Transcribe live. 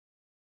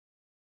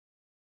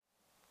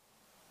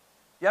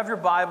You have your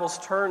Bibles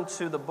turned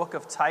to the book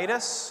of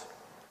Titus.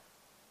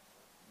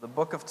 The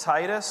book of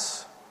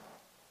Titus.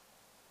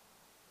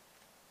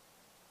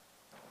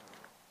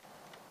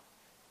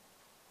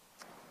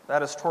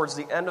 That is towards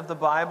the end of the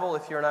Bible,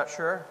 if you're not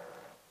sure.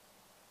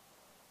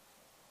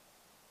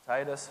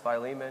 Titus,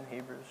 Philemon,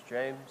 Hebrews,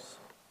 James.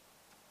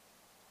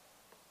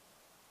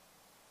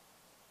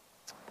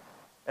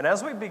 And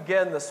as we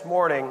begin this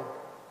morning,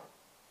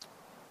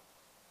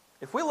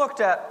 if we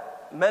looked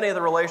at many of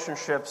the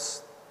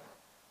relationships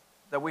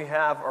that we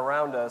have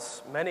around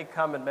us, many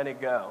come and many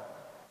go.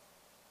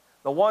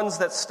 The ones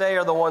that stay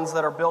are the ones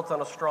that are built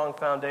on a strong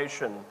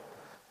foundation,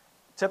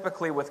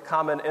 typically with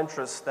common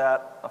interests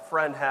that a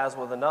friend has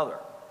with another.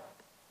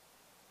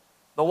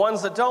 The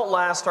ones that don't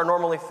last are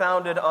normally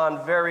founded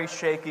on very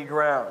shaky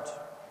ground.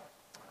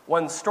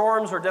 When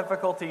storms or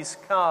difficulties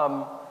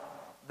come,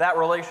 that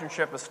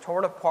relationship is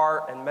torn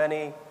apart in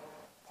many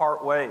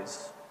part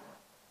ways.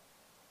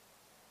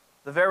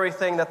 The very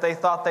thing that they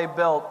thought they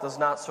built does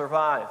not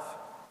survive.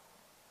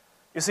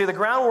 You see, the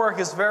groundwork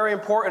is very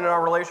important in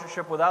our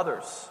relationship with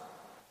others.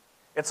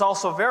 It's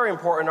also very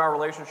important in our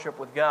relationship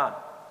with God.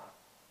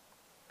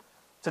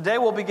 Today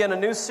we'll begin a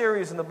new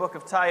series in the book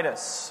of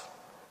Titus,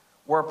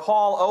 where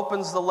Paul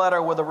opens the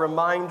letter with a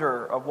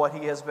reminder of what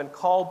he has been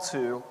called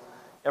to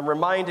and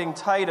reminding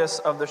Titus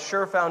of the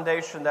sure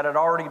foundation that had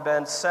already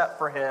been set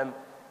for him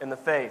in the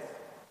faith.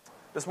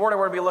 This morning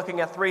we're going to be looking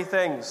at three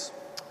things.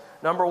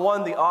 Number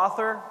one, the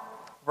author,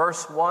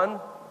 verse 1,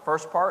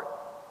 first part.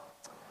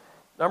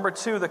 Number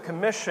 2, the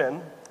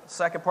commission,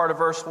 second part of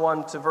verse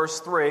 1 to verse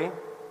 3.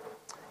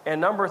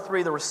 And number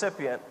 3, the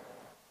recipient,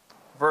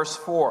 verse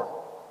 4.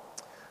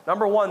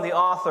 Number 1, the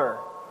author,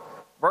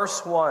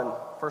 verse 1,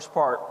 first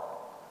part.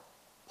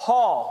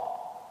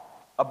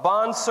 Paul, a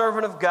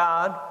bondservant of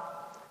God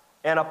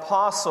and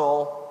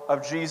apostle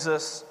of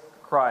Jesus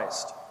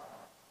Christ.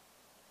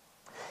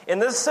 In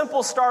this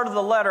simple start of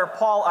the letter,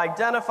 Paul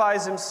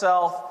identifies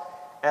himself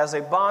as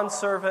a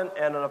bondservant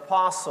and an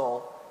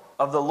apostle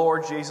of the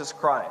Lord Jesus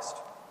Christ.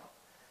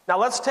 Now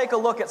let's take a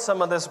look at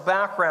some of this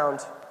background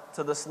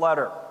to this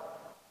letter.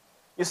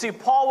 You see,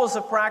 Paul was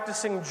a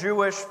practicing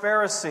Jewish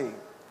Pharisee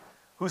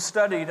who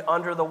studied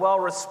under the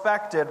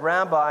well-respected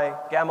Rabbi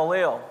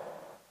Gamaliel.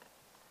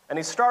 And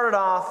he started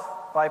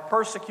off by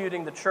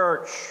persecuting the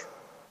church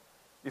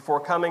before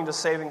coming to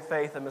saving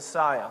faith in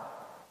Messiah,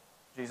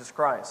 Jesus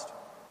Christ.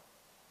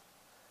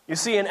 You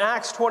see, in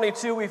Acts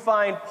 22, we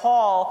find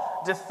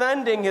Paul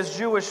defending his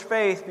Jewish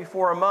faith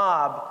before a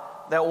mob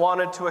that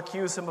wanted to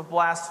accuse him of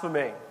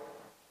blasphemy.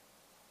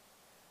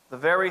 The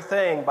very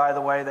thing, by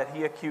the way, that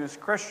he accused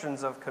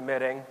Christians of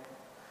committing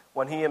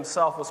when he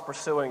himself was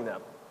pursuing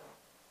them.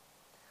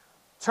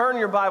 Turn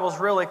your Bibles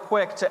really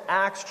quick to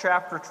Acts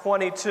chapter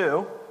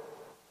 22.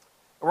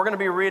 We're going to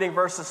be reading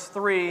verses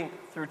 3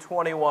 through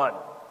 21.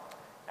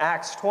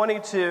 Acts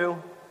 22,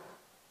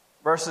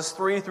 verses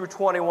 3 through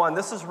 21.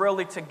 This is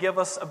really to give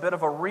us a bit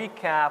of a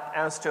recap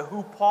as to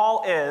who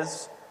Paul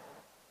is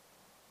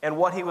and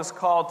what he was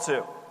called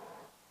to.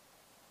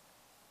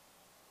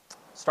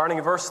 Starting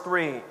in verse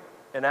 3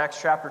 in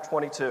Acts chapter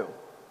 22.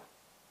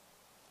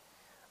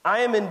 I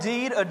am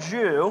indeed a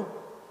Jew,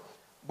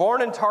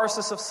 born in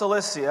Tarsus of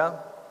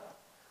Cilicia,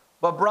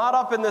 but brought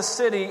up in this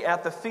city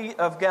at the feet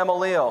of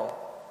Gamaliel,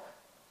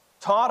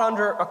 taught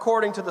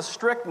according to the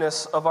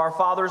strictness of our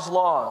father's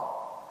law,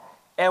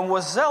 and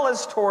was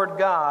zealous toward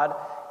God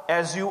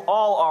as you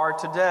all are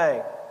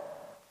today.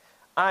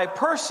 I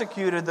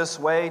persecuted this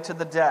way to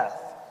the death,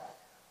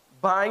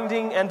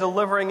 binding and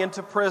delivering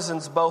into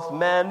prisons both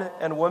men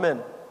and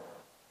women.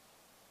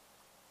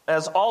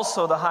 As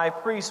also the high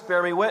priest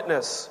bear me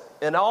witness,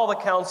 and all the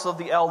council of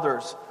the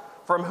elders,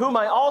 from whom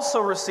I also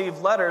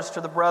received letters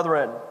to the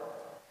brethren,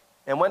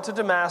 and went to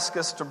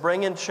Damascus to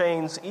bring in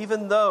chains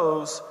even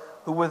those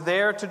who were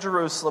there to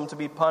Jerusalem to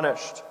be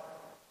punished.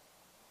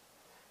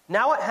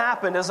 Now it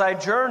happened as I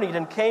journeyed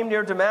and came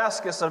near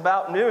Damascus at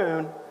about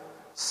noon,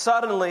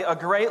 suddenly a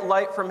great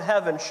light from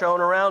heaven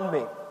shone around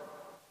me.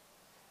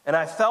 And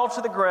I fell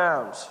to the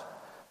ground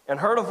and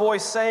heard a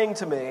voice saying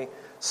to me,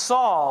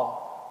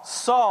 Saul,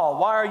 Saul,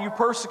 why are you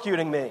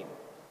persecuting me?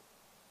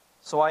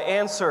 So I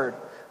answered,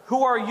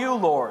 Who are you,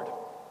 Lord?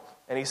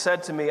 And he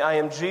said to me, I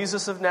am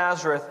Jesus of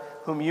Nazareth,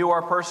 whom you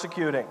are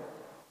persecuting.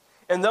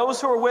 And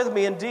those who were with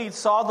me indeed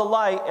saw the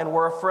light and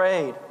were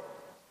afraid,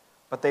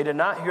 but they did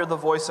not hear the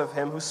voice of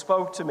him who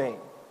spoke to me.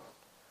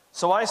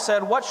 So I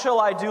said, What shall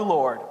I do,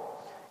 Lord?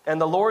 And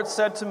the Lord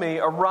said to me,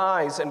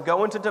 Arise and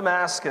go into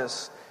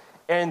Damascus,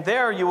 and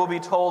there you will be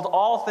told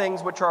all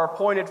things which are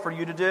appointed for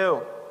you to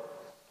do.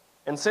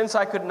 And since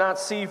I could not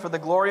see for the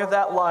glory of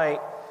that light,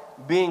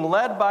 being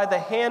led by the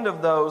hand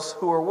of those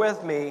who were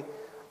with me,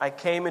 I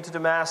came into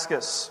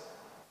Damascus.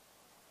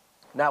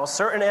 Now a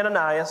certain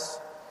Ananias,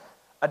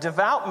 a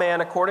devout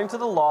man according to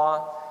the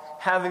law,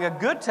 having a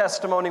good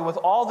testimony with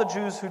all the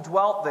Jews who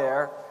dwelt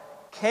there,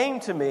 came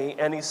to me,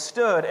 and he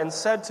stood and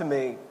said to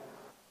me,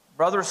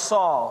 Brother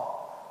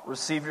Saul,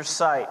 receive your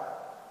sight.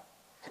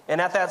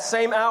 And at that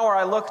same hour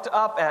I looked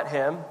up at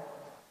him.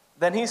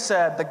 Then he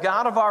said, The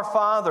God of our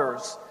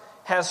fathers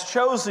has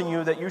chosen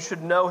you that you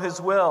should know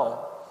his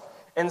will,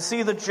 and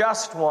see the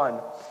just one,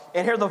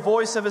 and hear the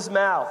voice of his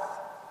mouth.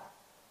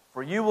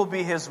 For you will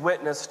be his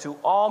witness to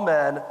all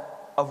men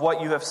of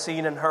what you have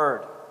seen and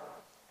heard.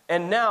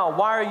 And now,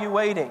 why are you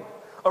waiting?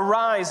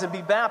 Arise and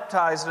be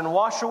baptized and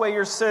wash away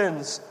your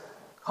sins,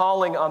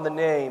 calling on the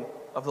name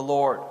of the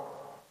Lord.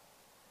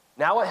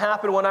 Now it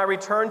happened when I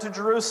returned to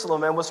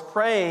Jerusalem and was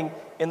praying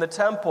in the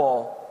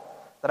temple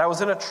that I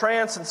was in a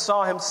trance and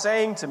saw him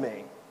saying to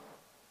me,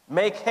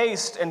 make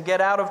haste and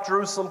get out of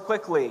Jerusalem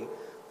quickly,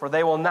 for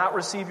they will not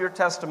receive your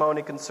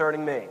testimony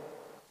concerning me.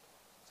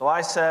 So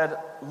I said,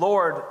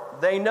 Lord,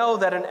 they know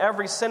that in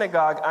every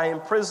synagogue I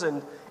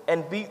imprisoned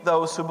and beat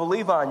those who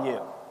believe on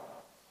you.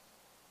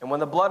 And when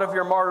the blood of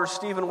your martyr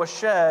Stephen was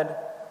shed,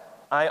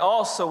 I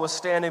also was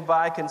standing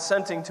by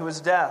consenting to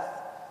his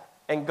death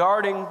and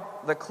guarding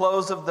the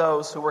clothes of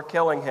those who were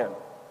killing him.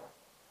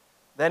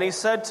 Then he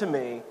said to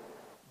me,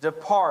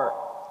 depart,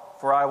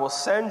 for I will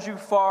send you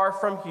far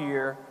from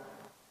here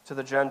to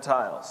the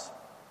Gentiles.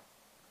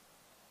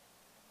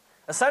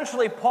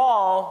 Essentially,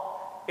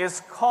 Paul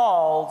is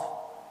called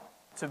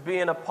to be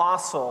an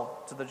apostle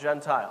to the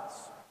Gentiles.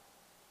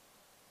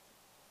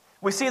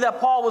 We see that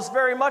Paul was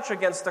very much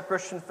against the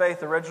Christian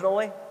faith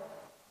originally,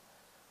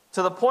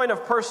 to the point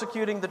of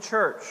persecuting the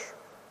church.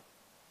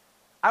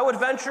 I would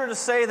venture to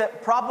say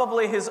that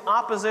probably his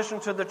opposition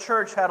to the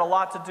church had a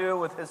lot to do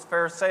with his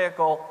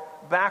Pharisaical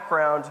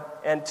background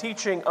and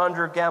teaching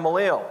under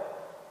Gamaliel,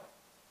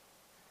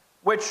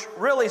 which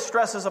really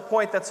stresses a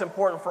point that's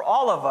important for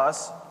all of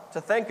us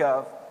to think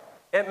of.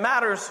 It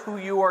matters who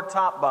you are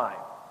taught by.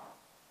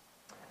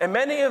 And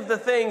many of the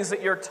things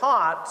that you're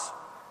taught,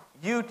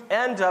 you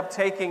end up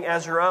taking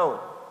as your own.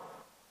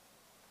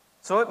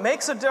 So it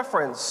makes a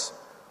difference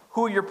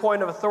who your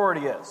point of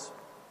authority is,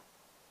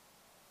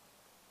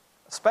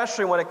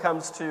 especially when it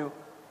comes to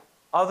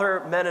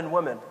other men and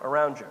women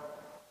around you.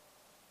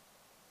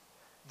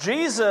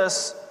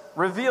 Jesus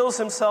reveals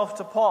himself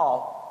to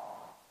Paul.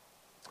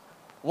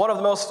 One of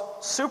the most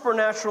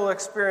supernatural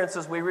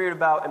experiences we read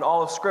about in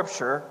all of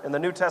Scripture, in the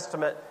New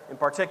Testament in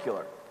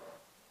particular.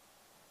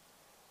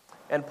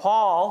 And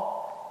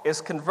Paul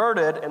is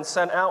converted and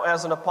sent out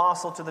as an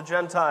apostle to the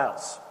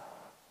Gentiles.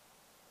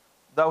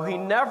 Though he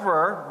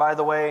never, by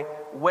the way,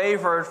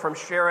 wavered from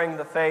sharing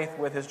the faith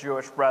with his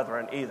Jewish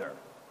brethren either.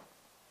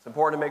 It's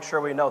important to make sure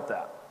we note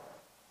that.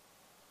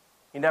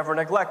 He never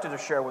neglected to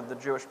share with the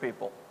Jewish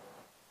people.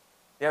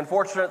 The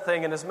unfortunate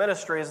thing in his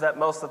ministry is that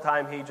most of the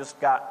time he just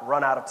got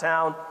run out of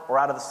town or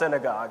out of the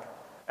synagogue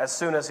as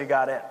soon as he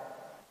got in.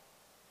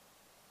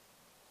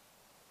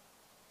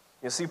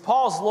 You see,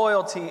 Paul's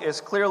loyalty is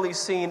clearly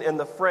seen in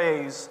the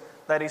phrase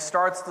that he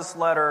starts this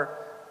letter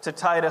to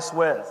Titus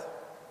with.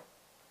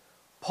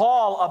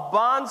 Paul, a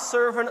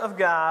bondservant of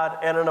God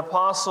and an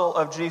apostle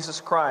of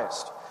Jesus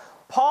Christ.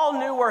 Paul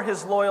knew where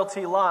his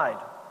loyalty lied.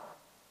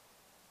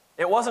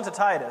 It wasn't to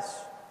Titus.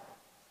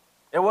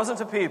 It wasn't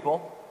to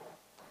people.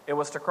 It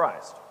was to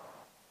Christ.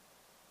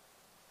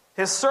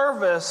 His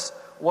service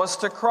was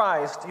to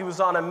Christ. He was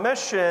on a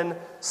mission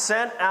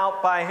sent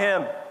out by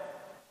him.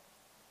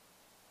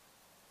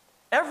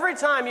 Every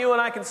time you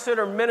and I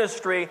consider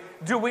ministry,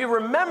 do we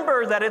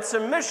remember that it's a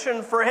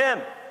mission for him?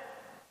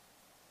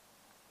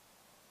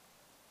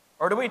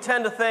 Or do we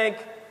tend to think,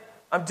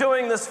 I'm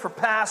doing this for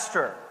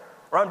pastor,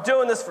 or I'm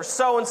doing this for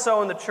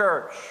so-and-so in the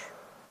church?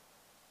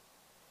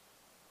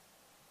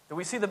 Do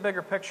we see the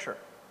bigger picture?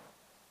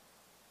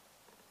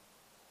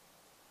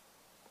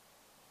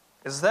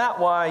 Is that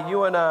why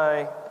you and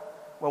I,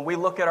 when we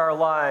look at our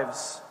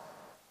lives,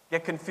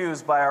 get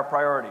confused by our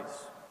priorities?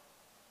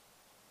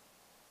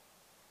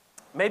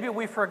 Maybe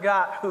we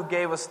forgot who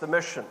gave us the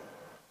mission.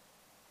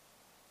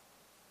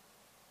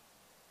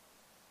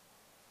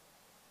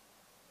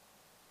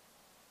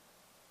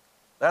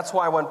 That's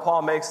why when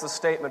Paul makes the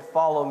statement,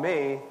 follow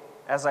me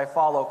as I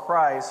follow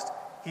Christ,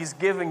 he's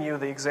giving you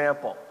the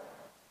example.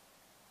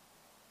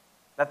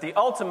 That the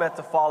ultimate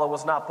to follow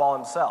was not Paul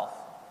himself.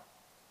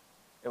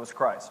 It was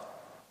Christ.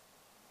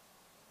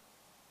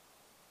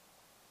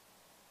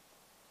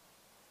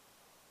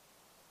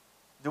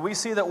 Do we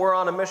see that we're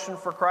on a mission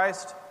for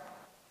Christ?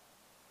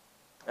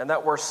 And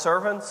that we're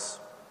servants?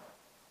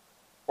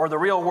 Or the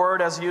real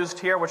word as used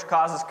here, which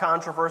causes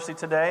controversy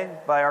today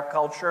by our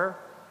culture,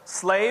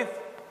 slave?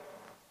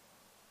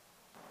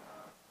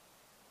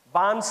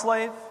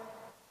 Bondslave?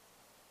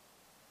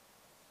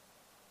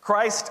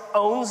 Christ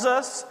owns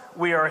us.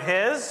 We are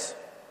his.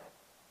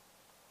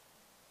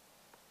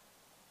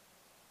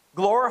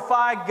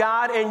 Glorify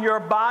God in your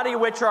body,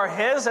 which are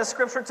his, as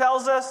Scripture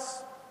tells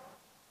us.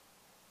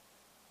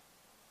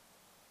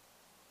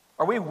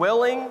 Are we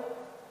willing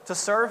to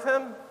serve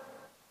him?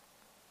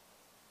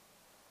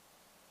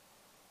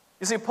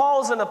 You see,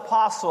 Paul is an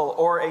apostle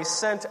or a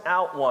sent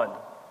out one.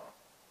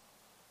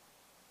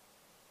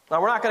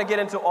 Now, we're not going to get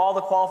into all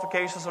the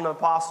qualifications of an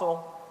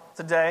apostle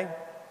today,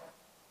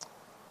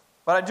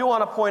 but I do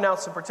want to point out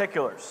some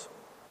particulars.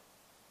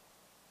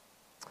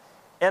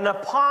 An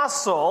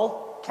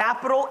apostle,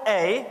 capital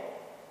A,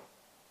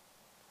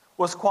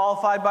 was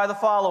qualified by the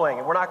following.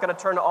 And we're not going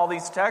to turn to all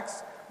these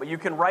texts, but you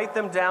can write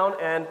them down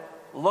and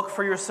look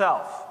for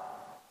yourself.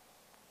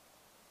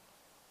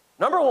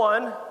 Number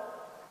one,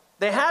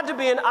 they had to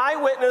be an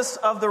eyewitness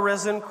of the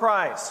risen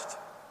Christ.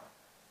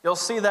 You'll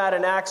see that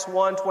in Acts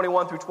 1,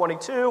 21 through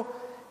 22,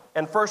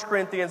 and 1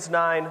 Corinthians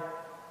 9,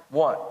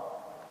 1.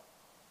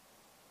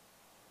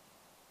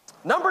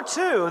 Number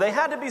two, they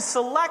had to be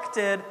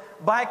selected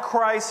by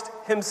Christ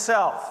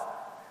himself.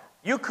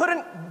 You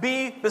couldn't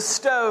be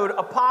bestowed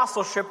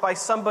apostleship by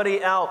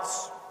somebody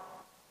else.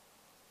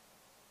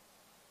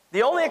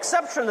 The only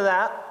exception to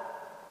that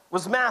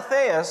was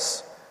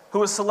Matthias, who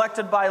was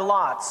selected by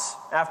lots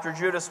after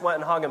Judas went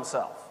and hung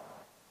himself.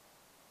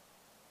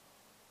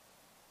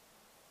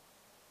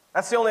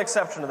 That's the only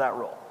exception to that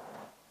rule.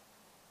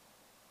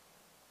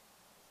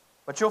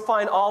 But you'll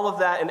find all of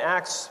that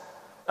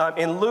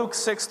in Luke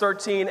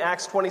 6:13,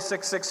 Acts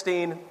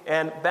 26:16,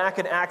 and back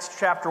in Acts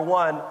chapter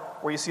 1,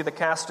 where you see the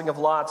casting of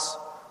lots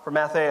for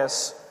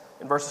Matthias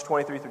in verses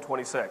 23 through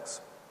 26.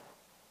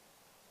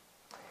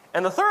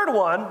 And the third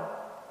one,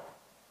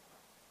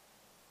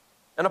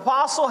 an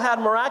apostle had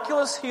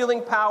miraculous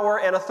healing power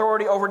and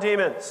authority over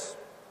demons.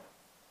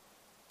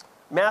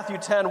 Matthew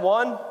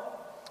 10:1,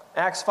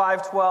 Acts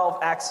 5:12,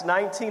 Acts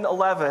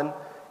 19:11,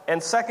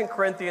 and 2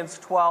 Corinthians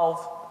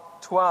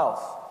 12:12.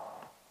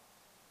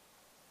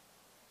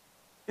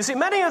 You see,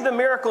 many of the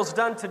miracles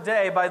done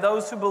today by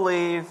those who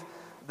believe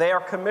they are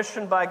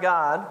commissioned by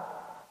God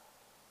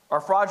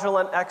are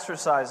fraudulent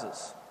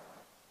exercises.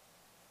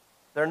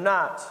 They're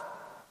not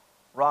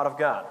wrought of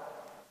God.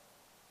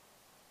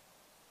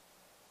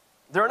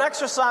 They're an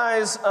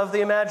exercise of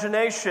the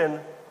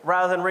imagination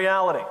rather than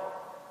reality.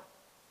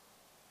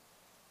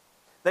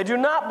 They do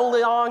not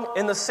belong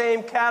in the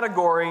same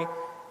category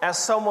as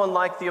someone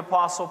like the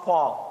Apostle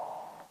Paul.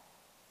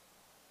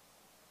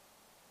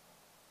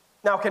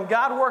 Now, can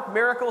God work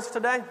miracles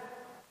today?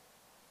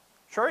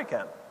 Sure he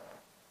can.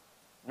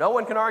 No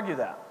one can argue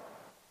that.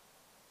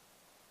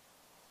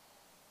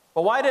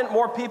 But why didn't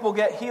more people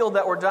get healed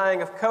that were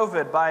dying of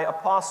COVID by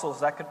apostles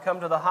that could come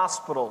to the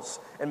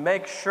hospitals and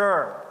make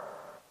sure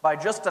by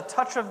just a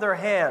touch of their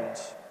hand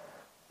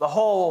the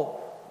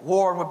whole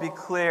ward would be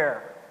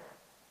clear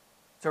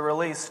to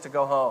release to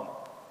go home?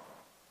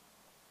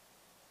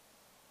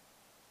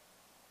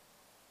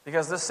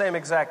 Because this same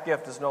exact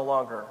gift is no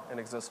longer in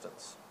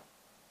existence.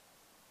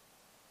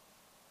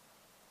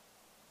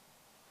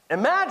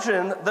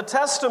 Imagine the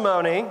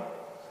testimony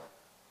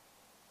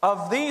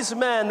of these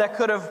men that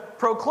could have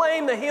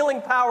proclaimed the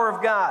healing power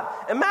of God.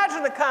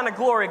 Imagine the kind of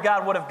glory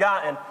God would have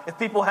gotten if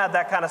people had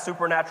that kind of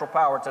supernatural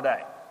power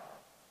today.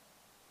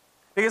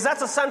 Because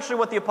that's essentially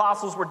what the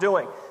apostles were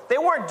doing. They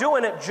weren't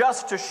doing it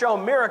just to show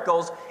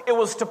miracles, it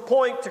was to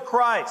point to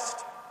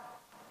Christ.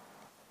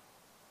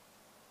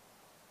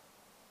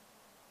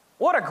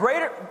 What a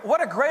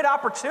great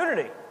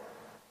opportunity.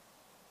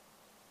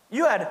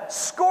 You had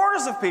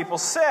scores of people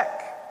sick.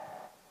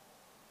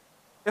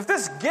 If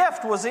this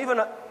gift was even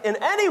in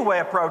any way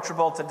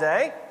approachable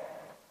today,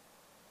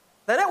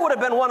 then it would have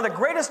been one of the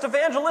greatest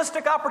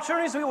evangelistic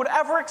opportunities we would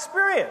ever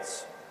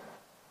experience.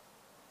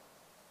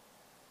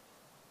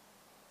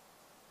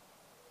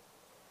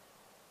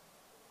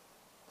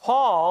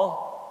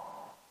 Paul,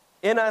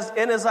 in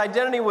his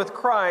identity with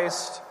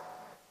Christ,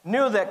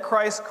 knew that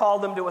Christ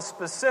called him to a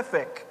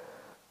specific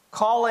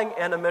calling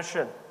and a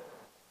mission.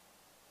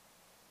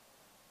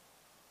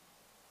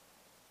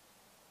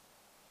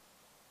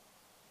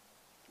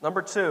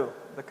 Number two,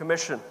 the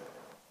commission.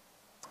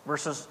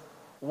 Verses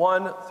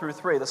 1 through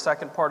 3, the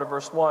second part of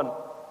verse 1.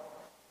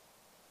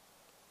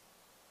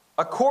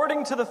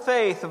 According to the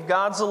faith of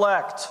God's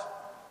elect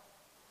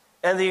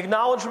and the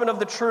acknowledgement of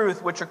the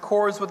truth which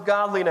accords with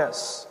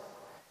godliness,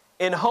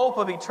 in hope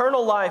of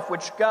eternal life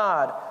which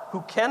God,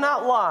 who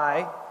cannot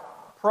lie,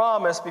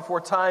 promised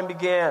before time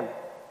began,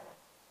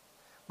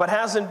 but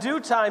has in due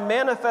time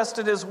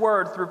manifested his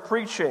word through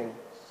preaching,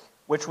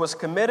 which was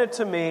committed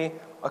to me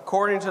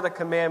according to the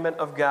commandment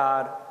of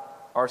God,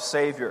 our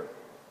Savior.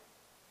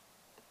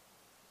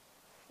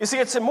 You see,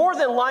 it's more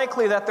than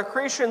likely that the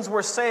Christians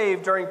were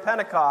saved during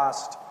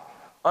Pentecost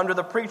under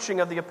the preaching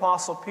of the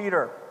Apostle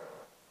Peter.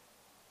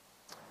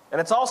 And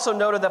it's also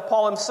noted that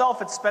Paul himself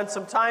had spent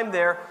some time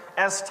there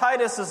as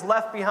Titus is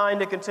left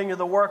behind to continue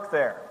the work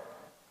there.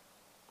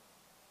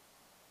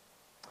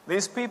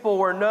 These people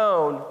were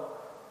known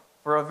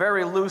for a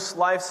very loose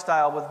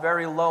lifestyle with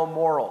very low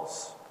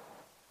morals.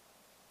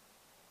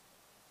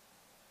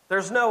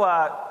 There's no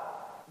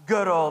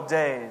good old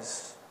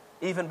days,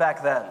 even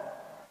back then.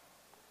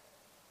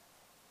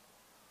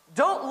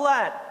 Don't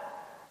let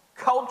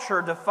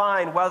culture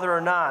define whether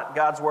or not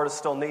God's word is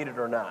still needed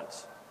or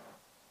not.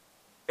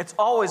 It's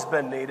always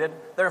been needed.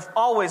 There have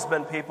always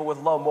been people with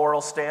low moral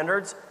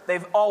standards.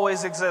 They've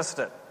always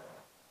existed.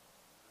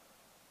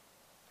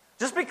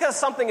 Just because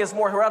something is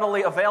more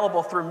readily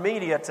available through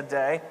media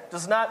today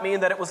does not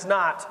mean that it was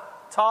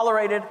not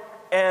tolerated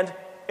and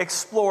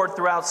explored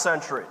throughout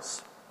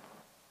centuries.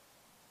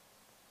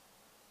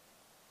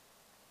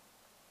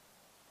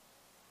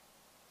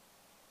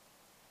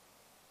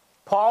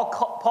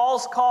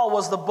 Paul's call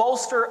was the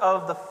bolster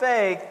of the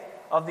faith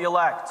of the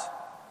elect.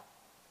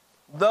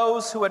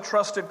 those who had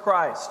trusted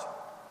Christ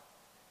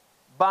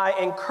by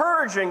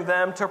encouraging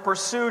them to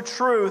pursue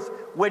truth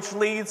which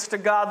leads to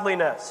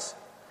godliness.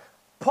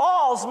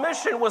 Paul's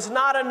mission was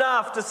not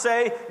enough to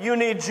say, you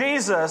need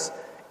Jesus.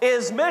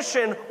 His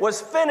mission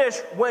was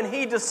finished when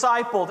he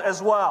discipled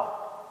as well.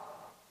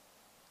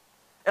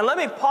 And let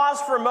me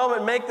pause for a moment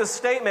and make this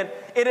statement.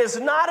 It is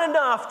not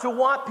enough to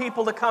want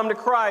people to come to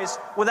Christ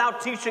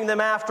without teaching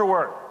them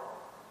afterward.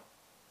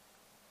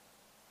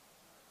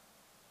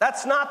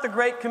 That's not the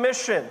Great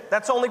Commission.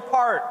 That's only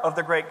part of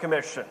the Great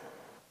Commission.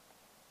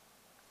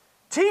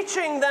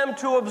 Teaching them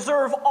to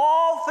observe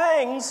all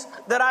things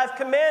that I've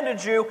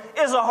commanded you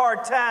is a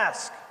hard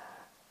task.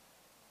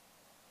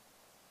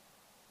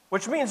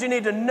 Which means you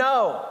need to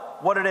know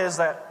what it is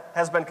that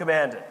has been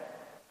commanded.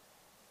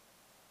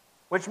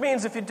 Which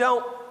means if you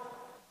don't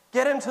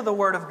get into the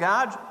Word of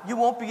God, you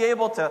won't be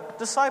able to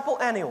disciple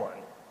anyone.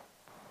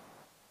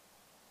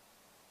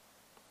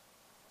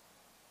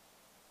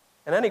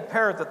 And any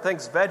parent that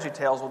thinks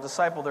VeggieTales will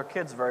disciple their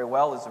kids very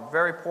well is a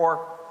very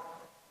poor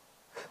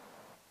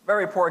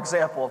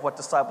example of what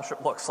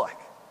discipleship looks like.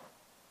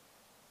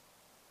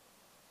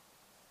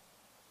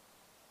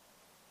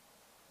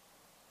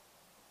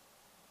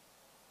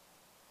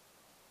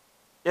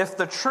 If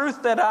the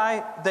truth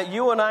that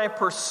you and I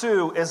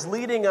pursue is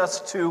leading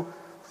us to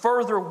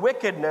further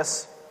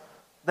wickedness,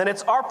 then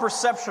it's our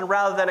perception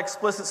rather than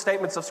explicit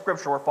statements of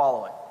Scripture we're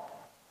following.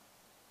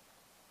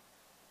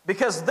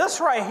 Because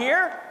this right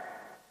here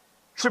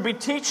should be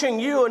teaching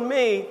you and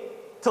me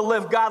to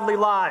live godly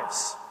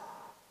lives.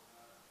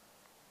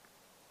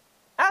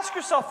 Ask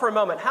yourself for a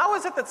moment, how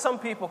is it that some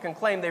people can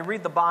claim they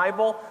read the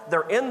Bible,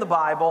 they're in the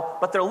Bible,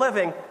 but they're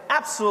living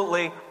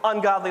absolutely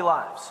ungodly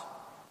lives?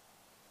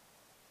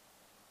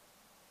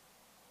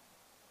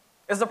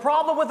 Is the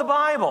problem with the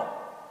Bible?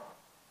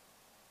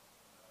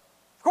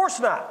 Of course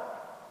not.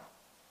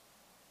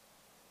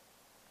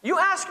 You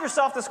ask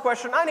yourself this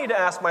question, I need to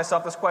ask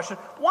myself this question,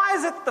 why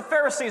is it that the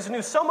Pharisees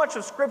knew so much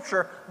of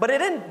Scripture, but it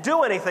didn't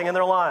do anything in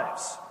their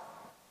lives?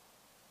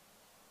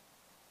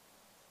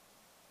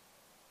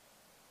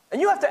 And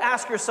you have to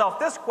ask yourself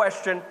this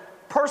question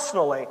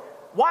personally,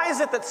 why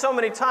is it that so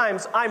many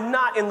times I'm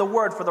not in the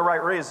Word for the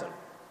right reason?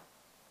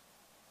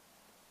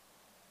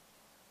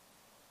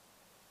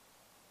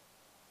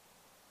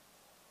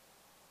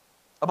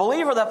 A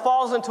believer that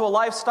falls into a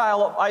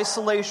lifestyle of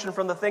isolation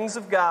from the things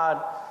of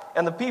God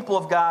and the people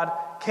of God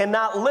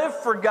cannot live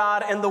for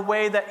God in the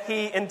way that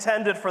He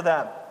intended for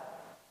them.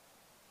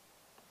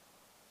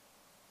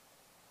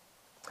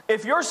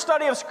 If your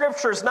study of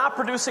Scripture is not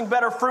producing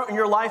better fruit in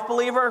your life,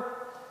 believer,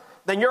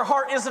 then your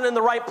heart isn't in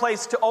the right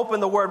place to open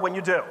the Word when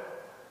you do.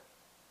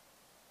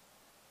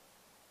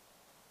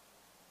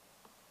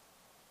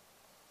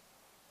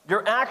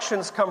 Your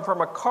actions come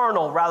from a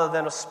carnal rather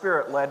than a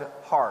Spirit-led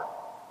heart.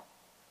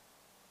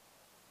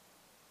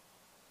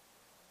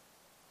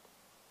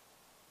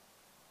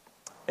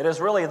 It is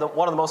really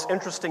one of the most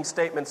interesting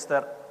statements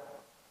that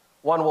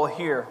one will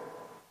hear.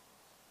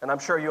 And I'm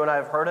sure you and I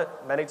have heard it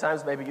many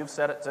times. Maybe you've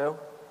said it too.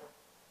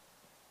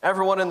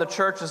 Everyone in the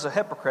church is a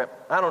hypocrite.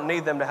 I don't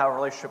need them to have a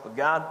relationship with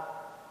God.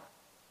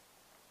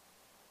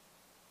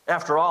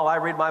 After all, I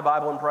read my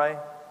Bible and pray.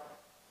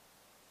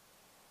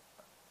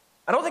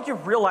 I don't think you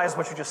realize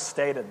what you just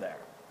stated there.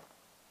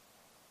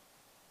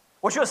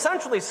 What you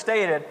essentially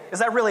stated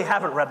is I really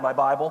haven't read my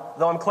Bible,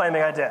 though I'm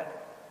claiming I did.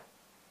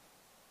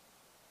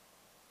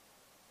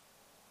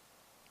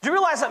 Do you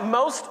realize that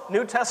most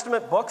New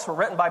Testament books were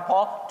written by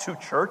Paul to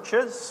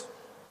churches?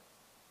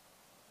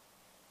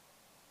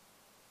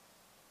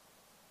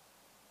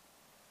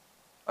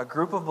 A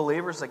group of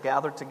believers that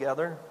gathered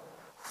together,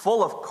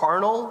 full of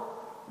carnal,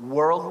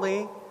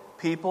 worldly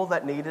people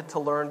that needed to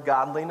learn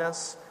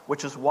godliness,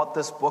 which is what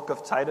this book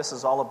of Titus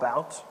is all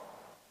about,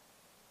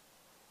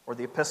 or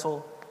the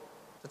epistle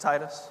to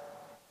Titus.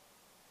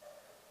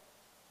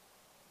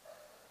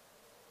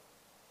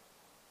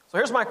 So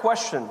here's my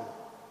question.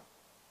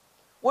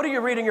 What are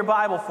you reading your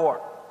Bible for?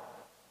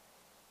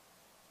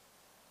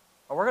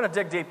 Well, we're going to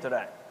dig deep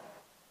today.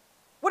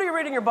 What are you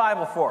reading your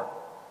Bible for?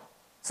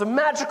 It's a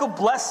magical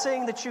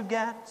blessing that you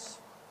get?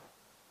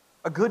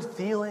 A good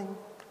feeling?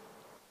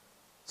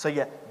 So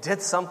you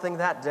did something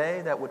that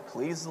day that would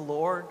please the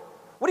Lord?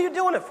 What are you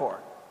doing it for?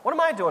 What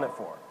am I doing it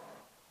for?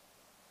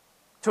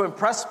 To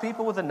impress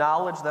people with the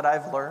knowledge that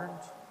I've learned?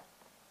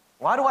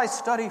 Why do I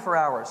study for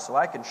hours? So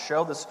I can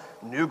show this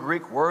new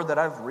Greek word that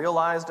I've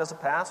realized as a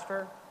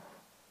pastor?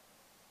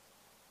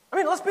 I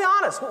mean, let's be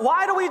honest.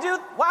 Why do we do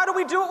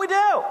what we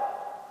do?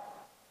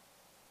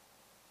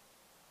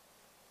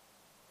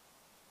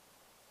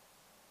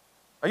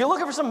 Are you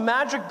looking for some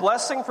magic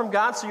blessing from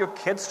God so your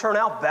kids turn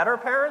out better,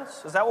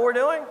 parents? Is that what we're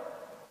doing?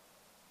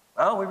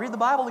 Oh, we read the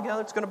Bible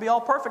together. It's going to be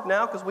all perfect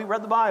now because we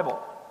read the Bible.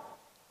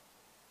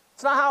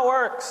 It's not how it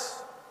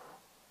works.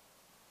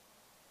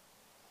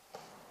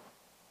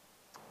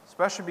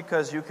 Especially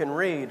because you can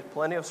read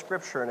plenty of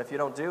Scripture, and if you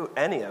don't do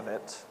any of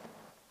it,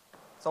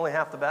 it's only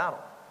half the battle.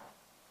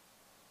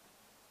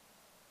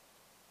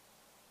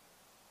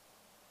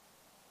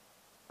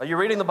 Are you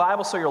reading the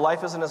Bible so your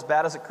life isn't as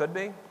bad as it could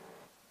be?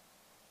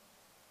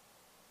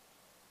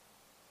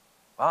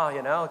 Oh,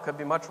 it could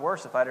be much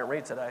worse if I didn't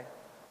read today.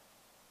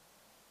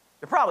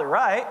 You're probably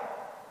right.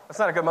 That's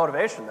not a good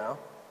motivation, though.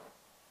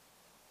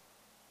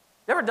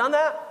 You ever done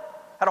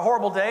that? Had a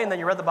horrible day and then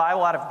you read the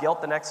Bible out of guilt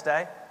the next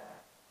day?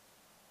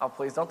 Oh,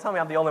 please, don't tell me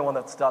I'm the only one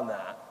that's done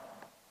that.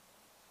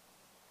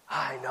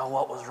 I know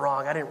what was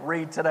wrong. I didn't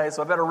read today,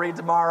 so I better read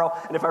tomorrow.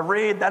 And if I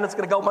read, then it's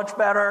going to go much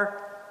better.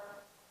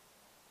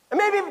 And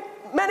maybe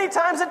many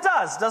times it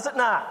does it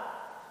not?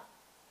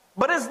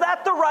 But is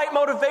that the right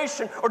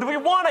motivation? Or do we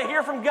want to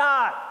hear from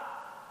God?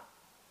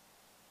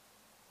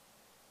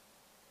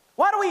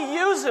 Why do we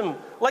use him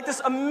like this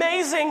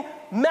amazing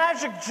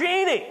magic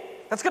genie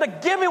that's going to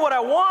give me what I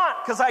want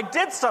because I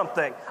did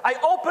something? I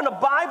opened a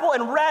Bible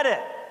and read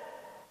it.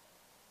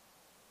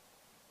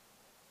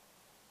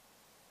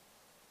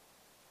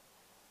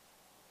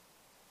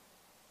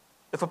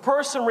 If a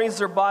person reads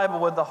their Bible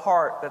with the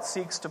heart that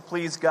seeks to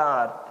please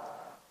God,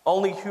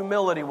 only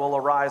humility will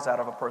arise out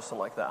of a person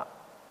like that.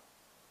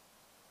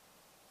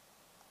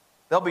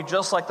 They'll be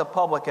just like the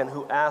publican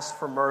who asked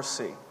for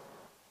mercy.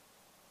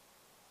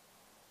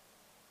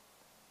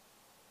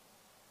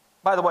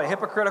 By the way,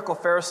 hypocritical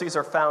Pharisees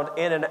are found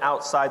in and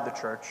outside the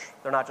church.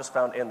 They're not just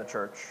found in the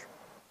church.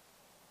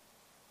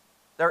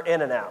 They're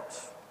in and out.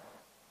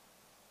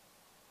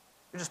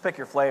 You just pick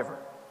your flavor.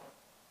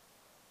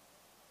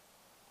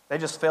 They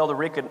just fail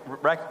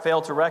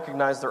to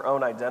recognize their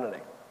own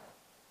identity.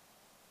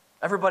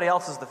 Everybody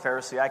else is the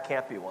Pharisee. I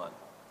can't be one.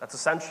 That's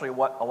essentially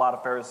what a lot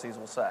of Pharisees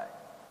will say.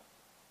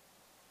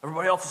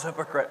 Everybody else is a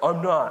hypocrite.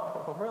 I'm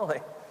not. Oh,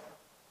 really?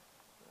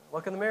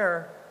 Look in the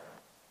mirror.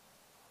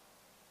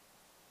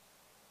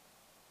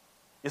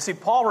 You see,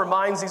 Paul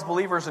reminds these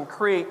believers in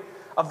Crete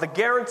of the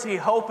guarantee,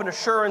 hope, and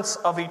assurance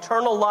of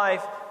eternal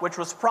life which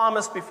was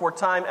promised before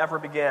time ever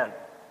began.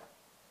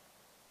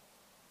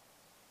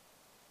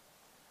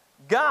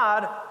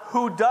 God,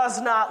 who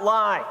does not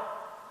lie.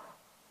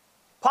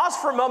 Pause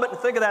for a moment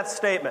and think of that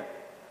statement.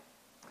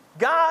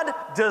 God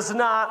does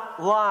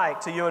not lie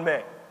to you and me.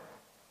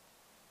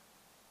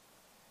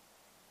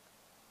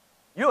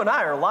 You and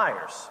I are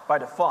liars by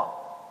default.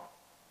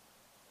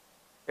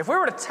 If we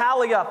were to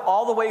tally up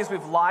all the ways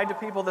we've lied to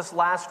people this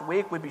last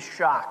week, we'd be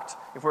shocked,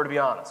 if we were to be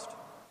honest.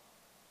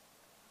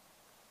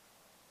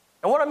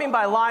 And what I mean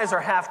by lies are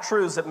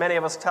half-truths that many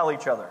of us tell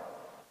each other.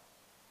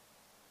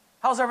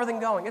 How's everything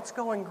going? It's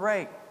going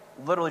great.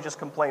 Literally just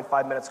complained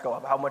 5 minutes ago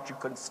about how much you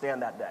couldn't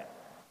stand that day.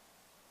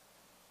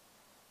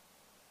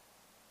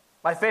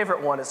 My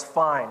favorite one is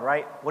fine,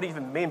 right? What do you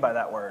even mean by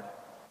that word?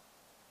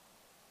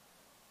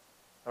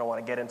 I don't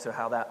want to get into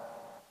how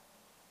that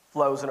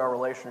flows in our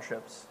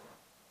relationships.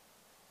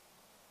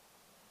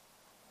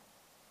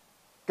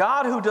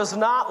 God, who does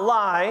not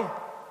lie,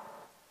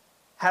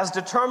 has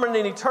determined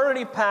in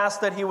eternity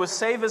past that he would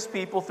save his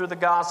people through the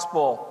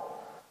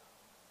gospel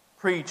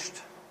preached,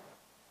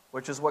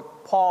 which is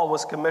what Paul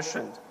was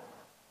commissioned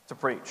to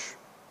preach.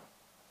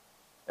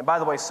 And by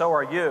the way, so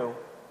are you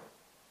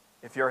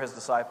if you're his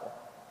disciple.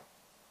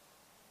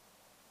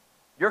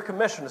 Your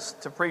commission is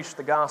to preach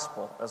the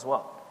gospel as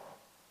well.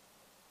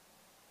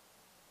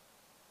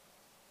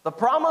 The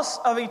promise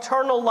of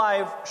eternal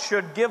life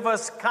should give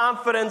us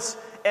confidence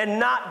and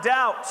not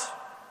doubt.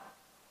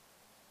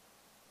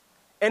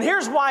 And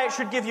here's why it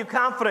should give you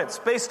confidence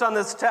based on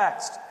this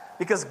text.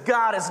 Because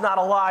God is not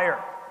a liar.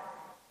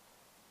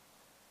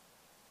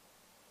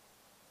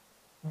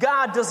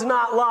 God does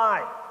not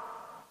lie.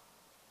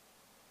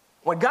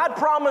 When God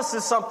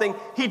promises something,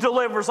 he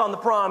delivers on the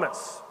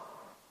promise.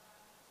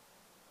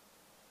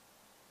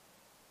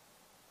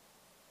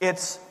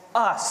 It's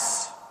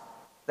us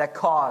that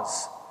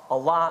cause a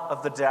lot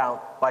of the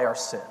doubt by our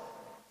sin.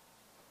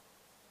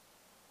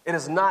 It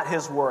is not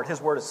his word.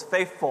 His word is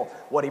faithful.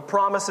 What he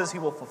promises, he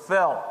will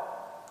fulfill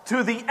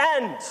to the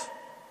end.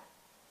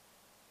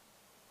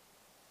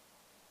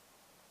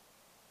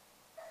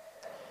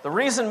 The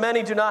reason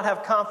many do not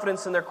have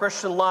confidence in their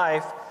Christian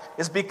life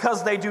is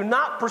because they do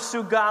not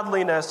pursue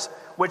godliness,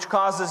 which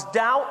causes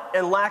doubt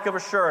and lack of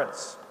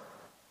assurance.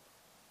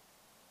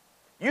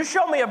 You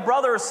show me a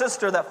brother or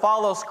sister that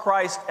follows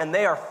Christ and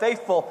they are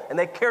faithful and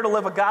they care to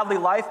live a godly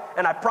life,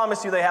 and I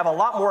promise you they have a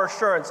lot more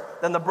assurance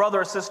than the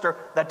brother or sister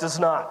that does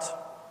not.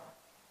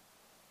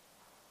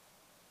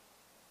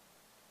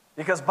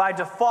 Because by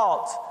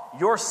default,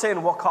 your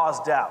sin will cause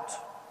doubt.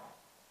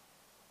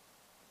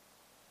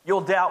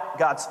 You'll doubt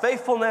God's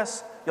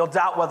faithfulness. You'll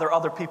doubt whether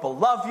other people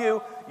love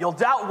you. You'll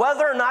doubt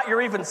whether or not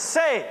you're even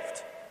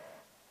saved.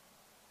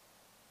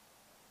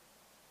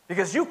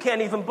 Because you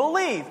can't even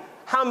believe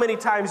how many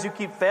times you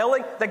keep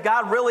failing, that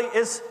God really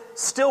is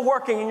still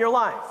working in your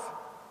life.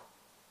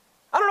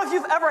 I don't know if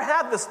you've ever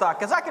had this thought,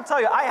 because I can tell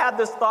you, I had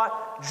this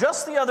thought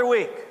just the other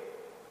week.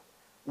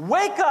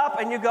 Wake up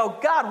and you go,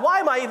 God, why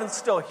am I even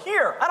still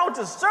here? I don't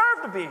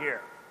deserve to be here.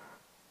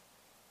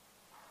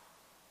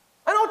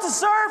 I don't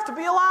deserve to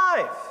be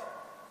alive.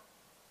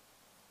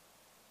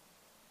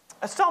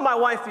 I was telling my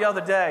wife the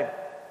other day,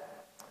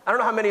 I don't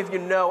know how many of you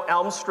know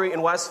Elm Street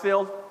in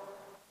Westfield,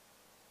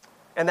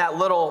 and that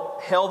little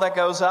hill that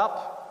goes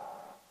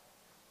up.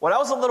 When I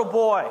was a little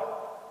boy,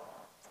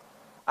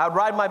 I'd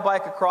ride my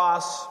bike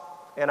across,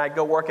 and I'd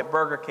go work at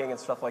Burger King and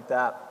stuff like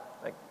that,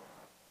 like,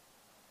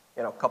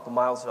 a couple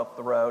miles up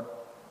the road.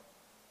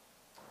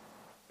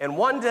 And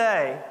one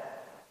day,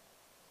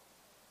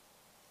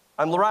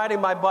 I'm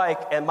riding my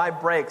bike, and my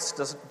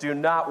brakes do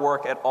not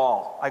work at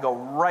all. I go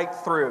right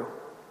through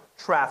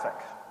traffic.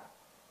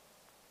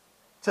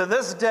 To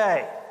this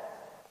day,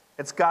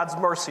 it's God's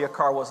mercy a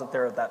car wasn't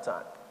there at that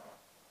time.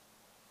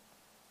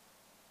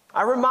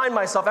 I remind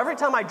myself, every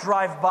time I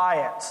drive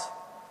by it,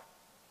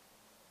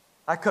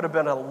 I could have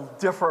been a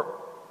different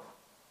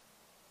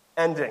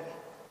ending.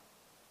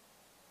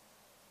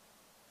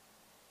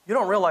 You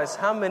don't realize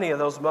how many of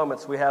those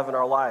moments we have in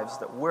our lives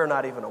that we're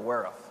not even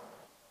aware of.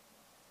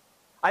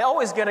 I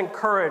always get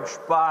encouraged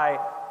by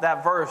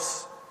that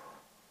verse,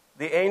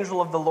 the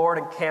angel of the Lord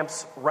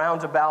encamps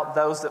round about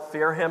those that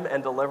fear him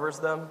and delivers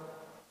them.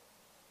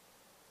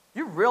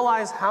 You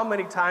realize how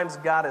many times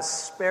God has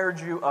spared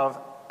you of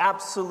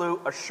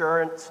absolute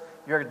assurance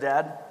you're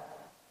dead?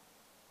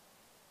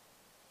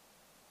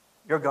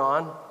 You're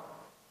gone.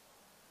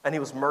 And he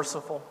was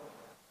merciful.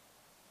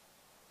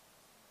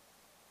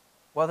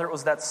 Whether it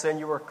was that sin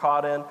you were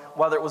caught in,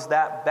 whether it was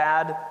that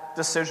bad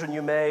decision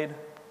you made,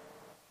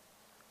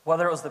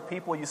 whether it was the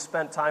people you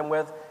spent time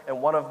with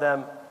and one of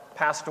them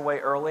passed away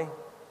early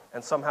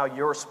and somehow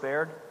you were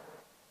spared.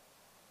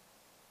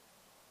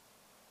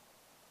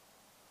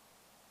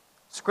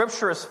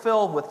 Scripture is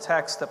filled with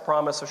texts that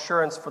promise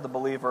assurance for the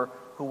believer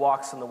who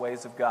walks in the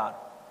ways of God,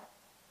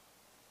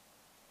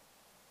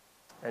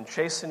 and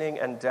chastening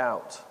and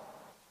doubt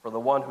for the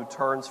one who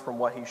turns from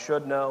what he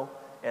should know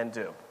and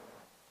do.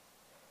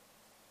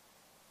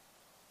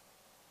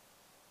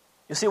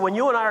 You see, when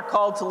you and I are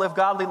called to live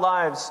godly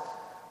lives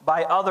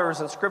by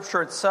others in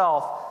Scripture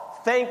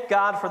itself, thank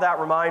God for that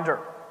reminder.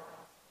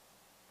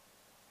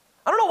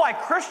 I don't know why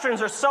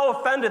Christians are so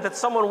offended that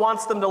someone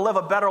wants them to live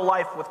a better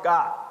life with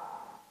God.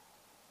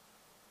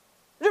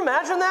 Can you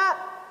imagine that?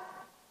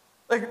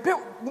 Like,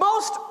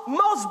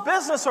 most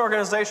business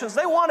organizations,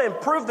 they want to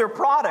improve their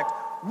product.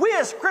 We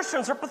as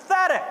Christians are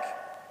pathetic.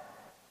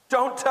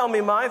 Don't tell me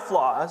my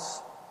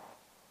flaws.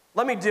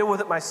 Let me deal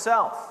with it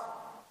myself.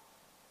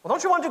 Well,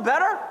 don't you want to do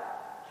better?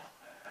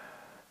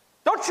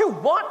 Don't you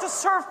want to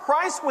serve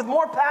Christ with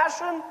more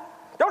passion?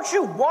 Don't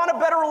you want a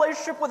better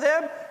relationship with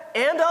him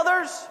and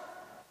others?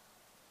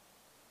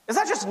 Is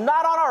that just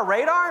not on our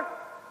radar?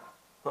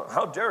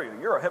 How dare you?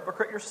 You're a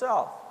hypocrite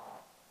yourself.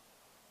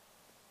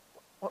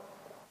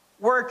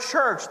 We're a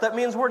church. That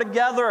means we're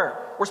together.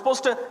 We're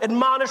supposed to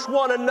admonish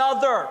one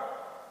another.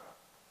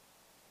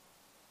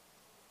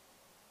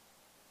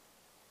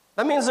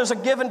 That means there's a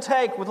give and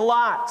take with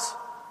lots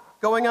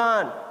going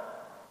on.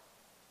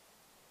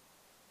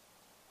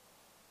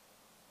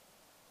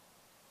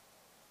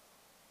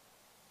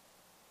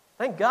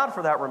 Thank God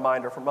for that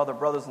reminder from other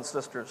brothers and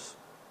sisters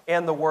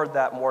and the word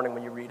that morning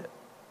when you read it.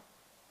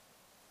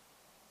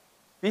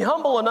 Be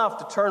humble enough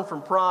to turn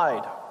from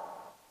pride,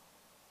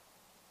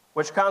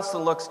 which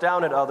constantly looks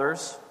down at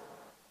others.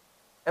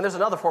 And there's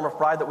another form of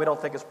pride that we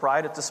don't think is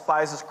pride. It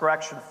despises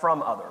correction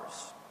from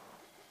others.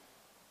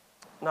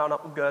 No,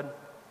 I'm good.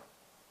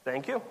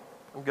 Thank you.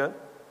 I'm good.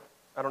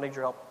 I don't need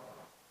your help.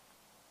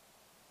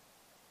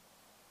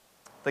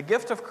 The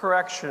gift of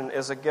correction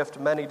is a gift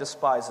many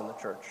despise in the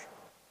church.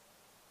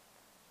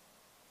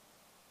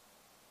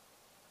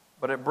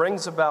 But it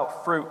brings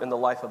about fruit in the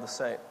life of the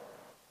saint.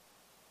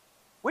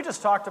 We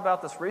just talked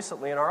about this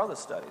recently in our other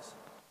studies.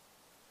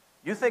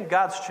 You think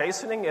God's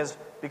chastening is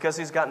because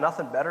he's got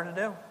nothing better to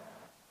do?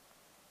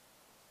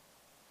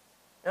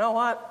 You know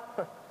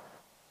what?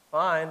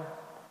 Fine.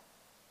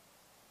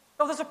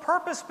 No, there's a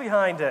purpose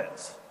behind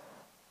it.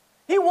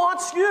 He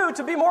wants you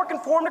to be more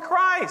conformed to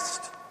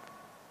Christ.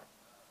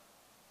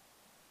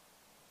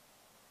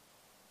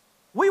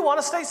 We want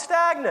to stay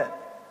stagnant.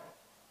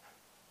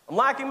 I'm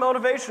lacking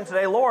motivation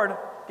today. Lord,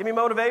 give me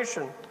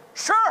motivation.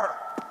 Sure.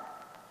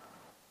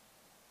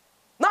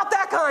 Not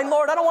that kind,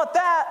 Lord. I don't want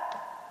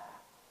that.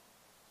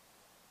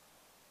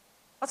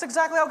 That's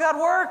exactly how God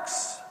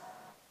works.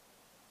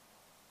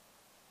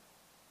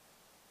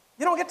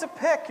 You don't get to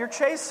pick. You're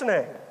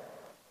chastening.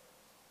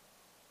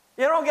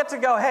 You don't get to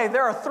go, hey,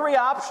 there are 3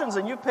 options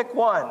and you pick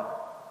one.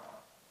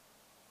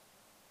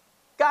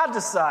 God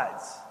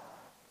decides.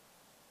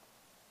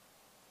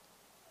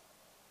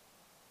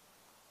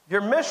 Your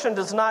mission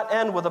does not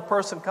end with a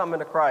person coming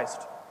to Christ,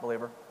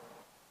 believer.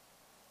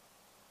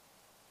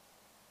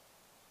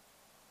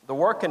 The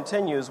work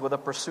continues with a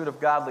pursuit of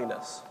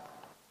godliness,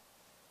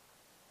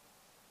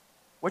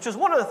 which is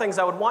one of the things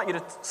I would want you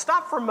to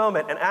stop for a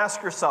moment and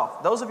ask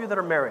yourself, those of you that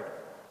are married,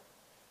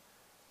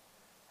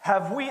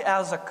 have we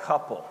as a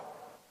couple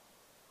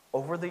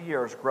over the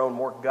years grown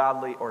more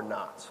godly or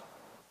not?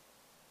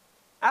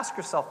 Ask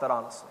yourself that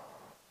honestly.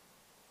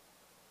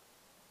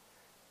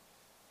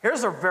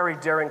 Here's a very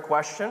daring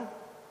question.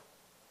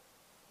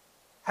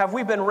 Have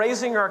we been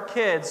raising our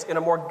kids in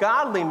a more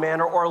godly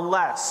manner or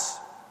less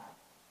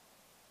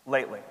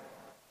lately?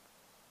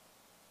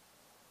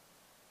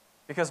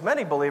 Because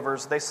many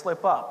believers, they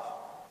slip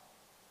up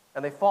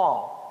and they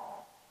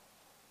fall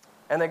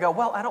And they go,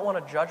 well, I don't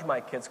want to judge my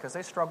kids because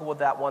they struggle with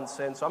that one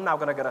sin, so I'm now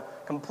going to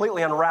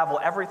completely unravel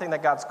everything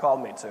that God's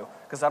called me to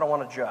because I don't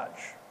want to judge.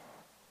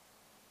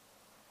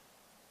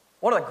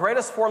 One of the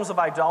greatest forms of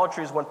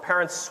idolatry is when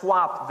parents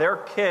swap their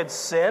kids'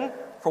 sin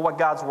for what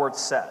God's word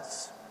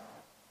says.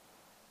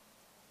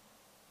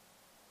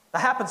 That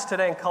happens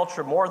today in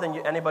culture more than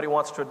anybody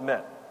wants to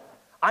admit.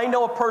 I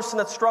know a person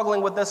that's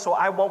struggling with this, so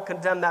I won't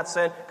condemn that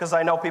sin because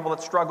I know people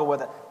that struggle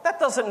with it. That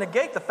doesn't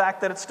negate the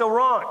fact that it's still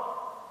wrong.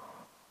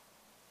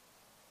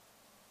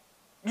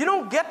 You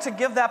don't get to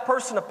give that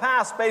person a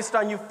pass based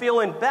on you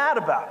feeling bad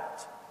about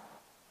it.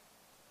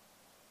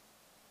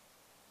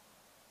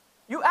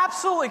 You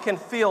absolutely can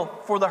feel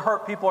for the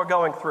hurt people are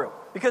going through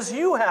because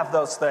you have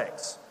those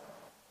things.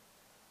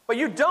 But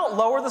you don't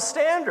lower the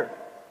standard.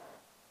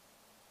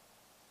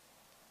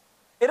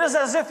 It is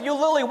as if you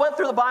literally went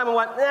through the Bible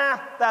and went,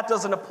 that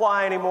doesn't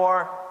apply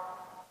anymore.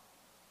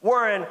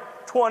 We're in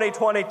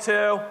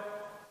 2022.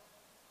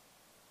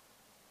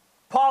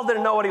 Paul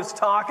didn't know what he was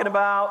talking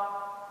about.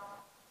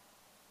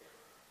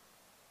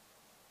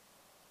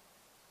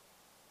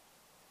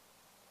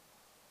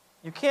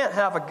 You can't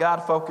have a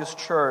God-focused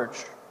church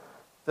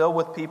filled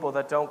with people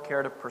that don't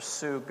care to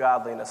pursue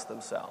godliness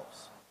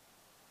themselves.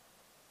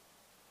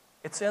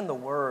 It's in the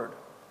Word.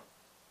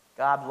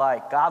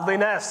 God-like.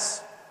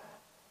 Godliness.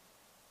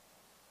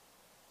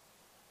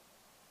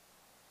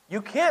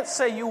 You can't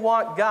say you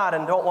want God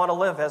and don't want to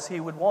live as He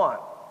would want.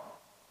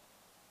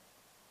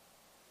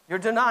 You're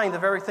denying the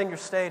very thing you're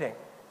stating.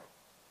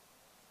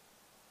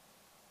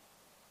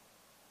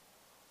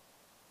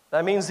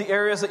 That means the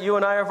areas that you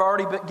and I have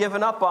already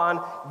given up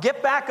on,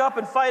 get back up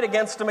and fight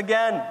against them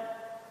again.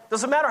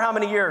 Doesn't matter how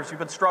many years you've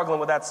been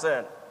struggling with that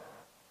sin.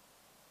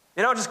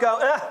 You don't just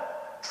go,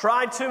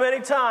 tried too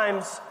many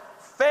times,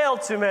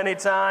 failed too many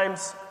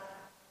times.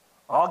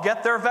 I'll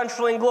get there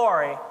eventually in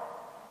glory.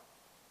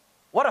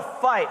 What a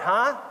fight,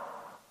 huh?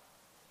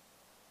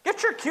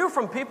 Get your cue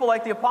from people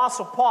like the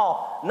Apostle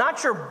Paul,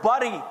 not your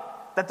buddy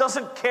that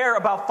doesn't care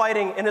about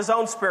fighting in his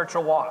own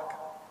spiritual walk.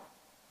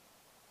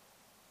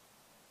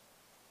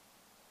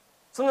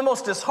 Some of the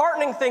most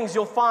disheartening things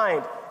you'll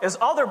find is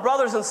other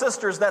brothers and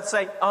sisters that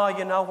say,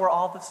 we're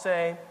all the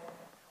same.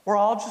 We're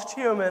all just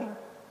human.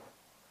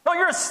 No,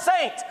 you're a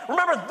saint.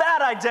 Remember that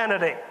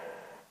identity.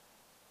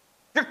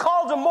 You're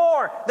called to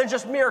more than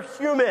just mere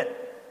human.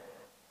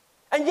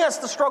 And yes,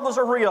 the struggles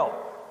are real.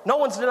 No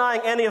one's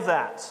denying any of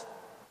that.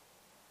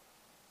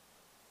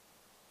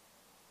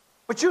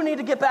 But you need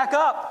to get back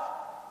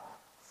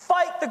up.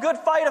 Fight the good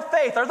fight of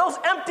faith. Are those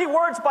empty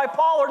words by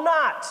Paul or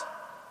not?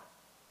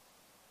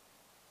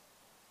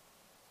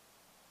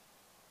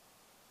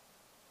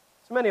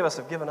 So many of us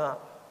have given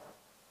up.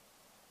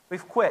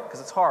 We've quit because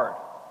it's hard.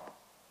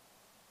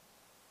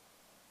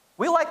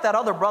 We like that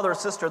other brother or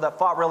sister that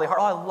fought really hard.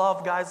 Oh, I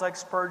love guys like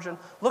Spurgeon.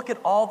 Look at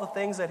all the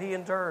things that he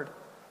endured.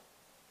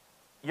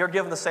 You're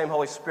given the same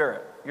Holy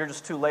Spirit. You're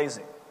just too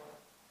lazy.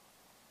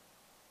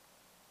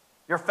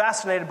 You're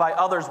fascinated by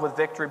others with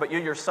victory, but you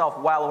yourself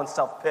wallow in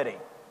self-pity.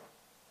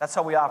 That's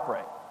how we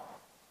operate.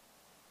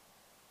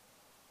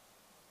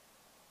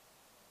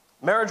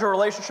 Marriage or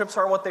relationships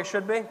aren't what they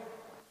should be.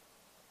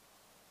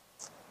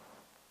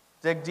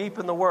 Dig deep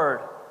in the Word.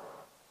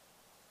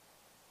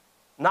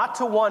 Not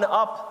to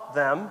one-up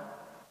them.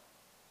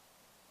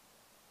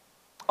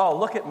 Oh,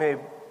 look at me,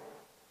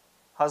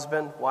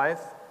 husband,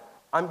 wife.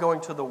 I'm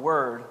going to the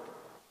Word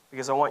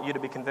because I want you to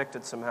be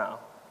convicted somehow.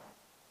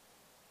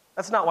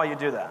 That's not why you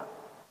do that.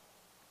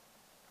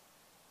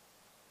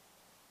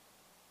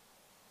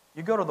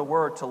 You go to the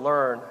Word to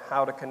learn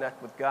how to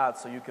connect with God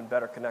so you can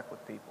better connect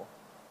with people.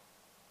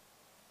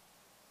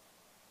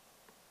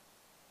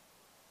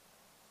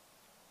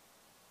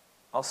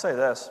 I'll say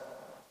this.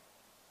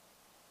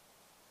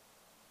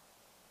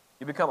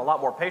 You become a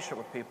lot more patient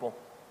with people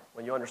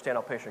when you understand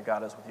how patient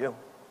God is with you.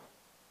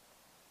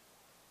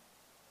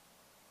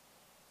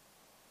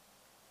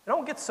 You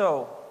don't get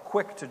so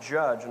quick to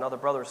judge another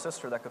brother or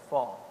sister that could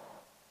fall.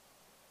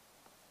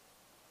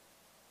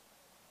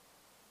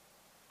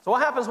 So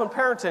what happens when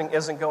parenting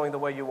isn't going the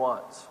way you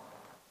want?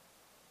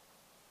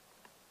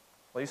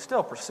 Well, you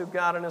still pursue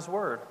God and His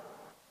Word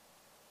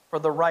for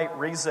the right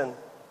reason.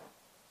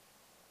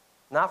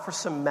 Not for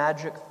some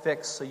magic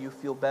fix so you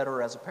feel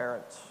better as a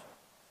parent.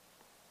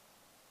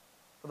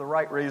 For the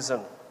right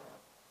reason.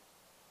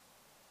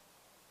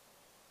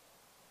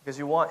 Because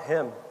you want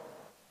Him,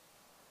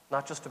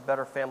 not just a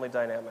better family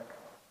dynamic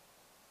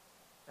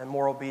and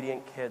more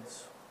obedient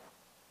kids.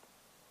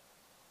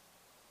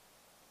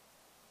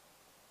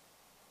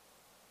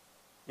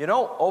 You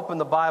don't open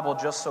the Bible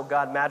just so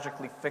God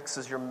magically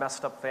fixes your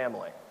messed up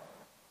family.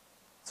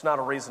 It's not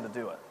a reason to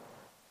do it.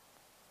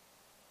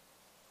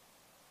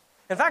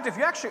 In fact, if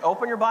you actually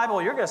open your Bible,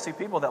 you're going to see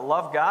people that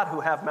love God who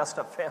have messed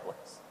up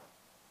families.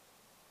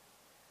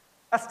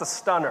 That's the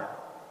stunner.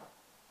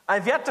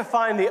 I've yet to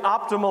find the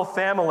optimal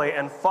family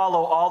and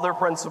follow all their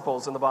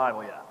principles in the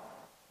Bible yet.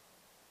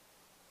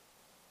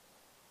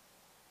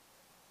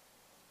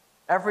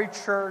 Every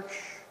church,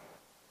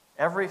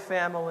 every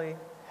family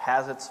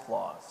has its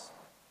flaws.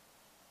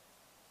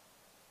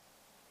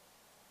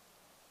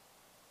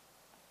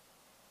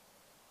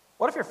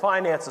 What if your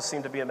finances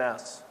seem to be a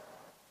mess?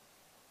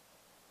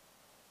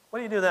 What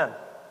do you do then?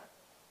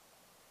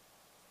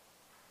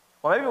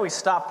 Well, maybe we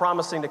stop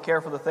promising to care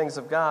for the things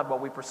of God while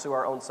we pursue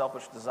our own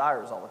selfish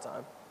desires all the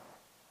time.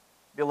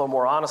 Be a little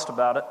more honest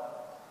about it.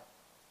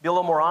 Be a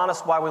little more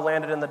honest why we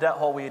landed in the debt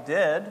hole we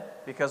did,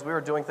 because we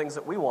were doing things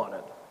that we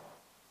wanted.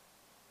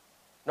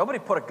 Nobody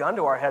put a gun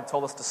to our head,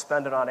 told us to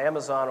spend it on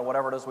Amazon or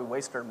whatever it is we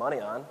wasted our money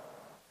on.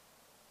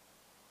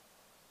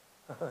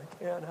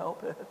 I can't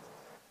help it.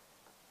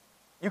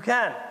 You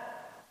can.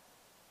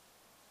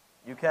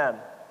 You can.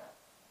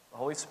 The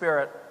Holy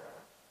Spirit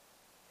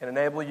can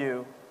enable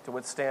you to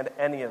withstand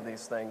any of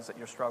these things that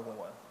you're struggling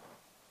with.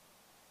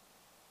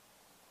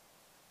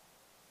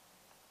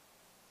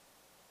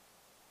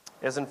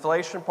 Is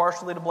inflation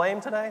partially to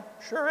blame today?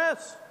 Sure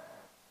is.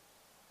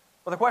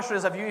 But the question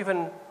is, have you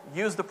even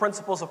used the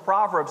principles of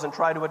Proverbs and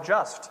tried to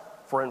adjust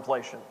for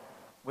inflation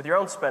with your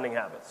own spending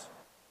habits?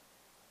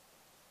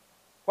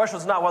 The question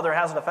is not whether it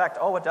has an effect.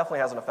 Oh, it definitely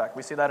has an effect.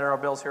 We see that in our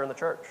bills here in the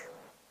church.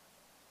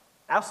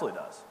 Absolutely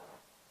does.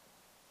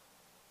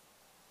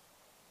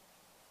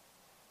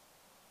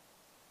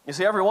 You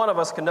see, every one of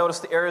us can notice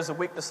the areas of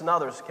weakness in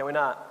others, can we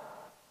not?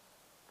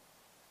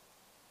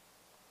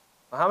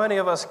 How many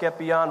of us get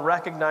beyond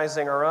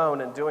recognizing our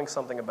own and doing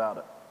something about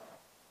it?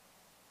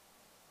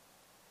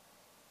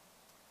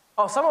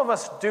 Oh, some of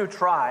us do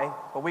try,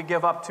 but we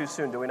give up too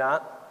soon, do we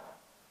not?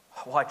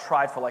 Well, I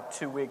tried for like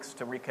 2 weeks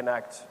to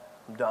reconnect.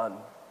 I'm done.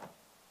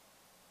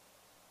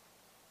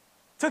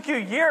 Took you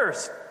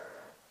years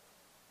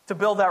to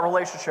build that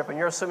relationship, and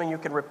you're assuming you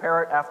can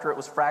repair it after it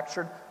was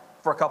fractured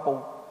for a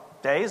couple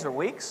days or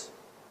weeks?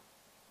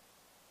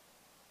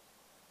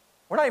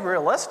 We're not even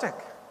realistic.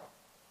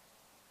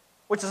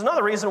 Which is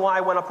another reason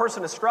why when a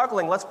person is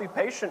struggling, let's be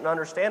patient and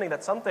understanding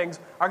that some things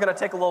are going to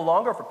take a little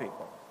longer for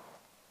people.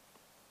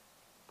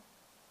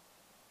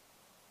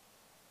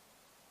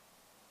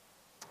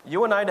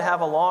 You and I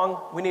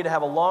we need to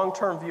have a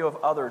long-term view of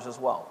others as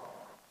well.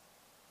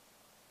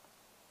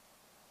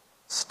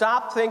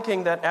 Stop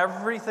thinking that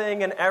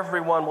everything and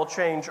everyone will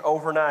change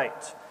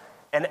overnight.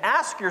 And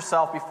ask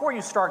yourself, before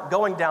you start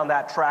going down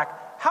that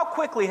track, how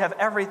quickly have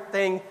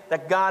everything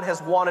that God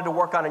has wanted to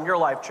work on in your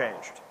life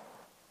changed?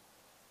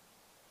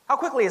 How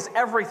quickly has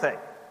everything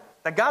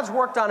that God's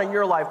worked on in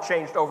your life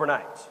changed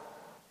overnight?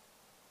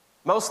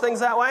 Most things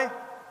that way?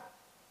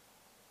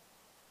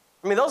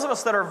 I mean, those of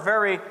us that are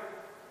very,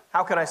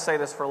 how can I say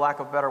this for lack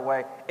of a better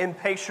way,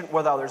 impatient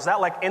with others. Is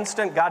that like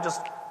instant? God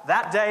just,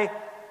 that day,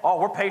 oh,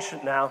 we're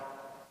patient now.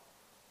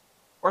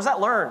 Or is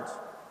that learned?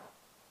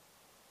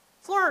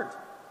 It's learned.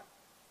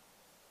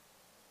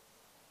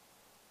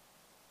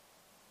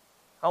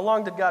 How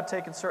long did God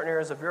take in certain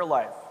areas of your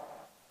life?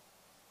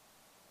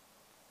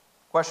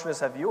 Question is,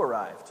 have you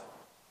arrived?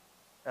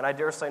 And I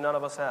dare say none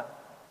of us have.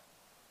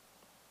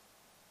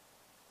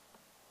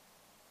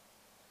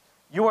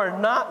 You are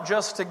not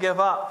just to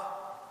give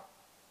up,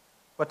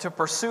 but to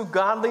pursue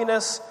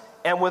godliness,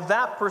 and with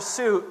that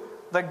pursuit,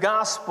 the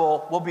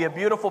gospel will be a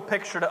beautiful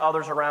picture to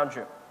others around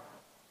you.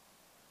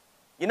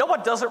 You know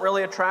what doesn't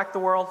really attract the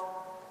world?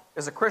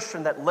 Is a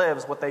Christian that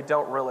lives what they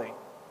don't really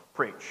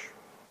preach.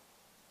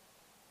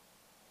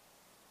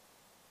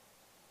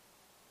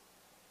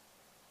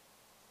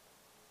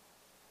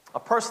 A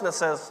person that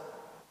says,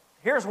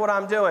 here's what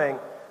I'm doing,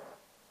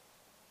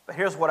 but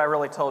here's what I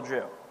really told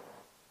you.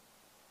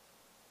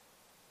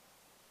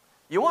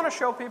 You want to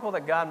show people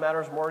that God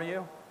matters more to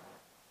you?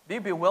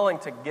 Be willing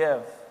to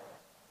give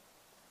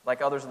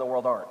like others in the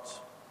world aren't,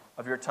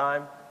 of your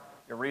time,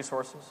 your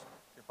resources,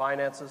 your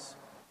finances.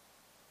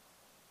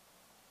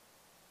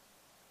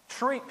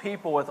 Treat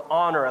people with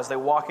honor as they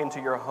walk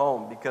into your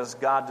home, because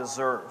God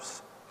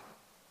deserves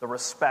the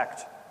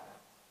respect.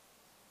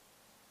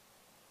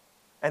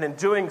 And in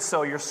doing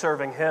so, you're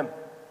serving Him. Do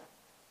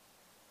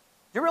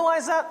you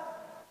realize that?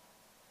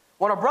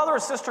 When a brother or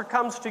sister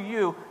comes to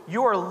you,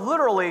 you are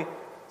literally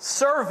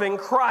serving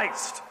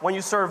Christ when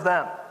you serve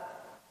them.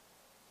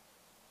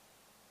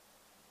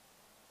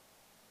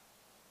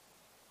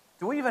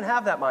 Do we even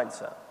have that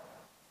mindset?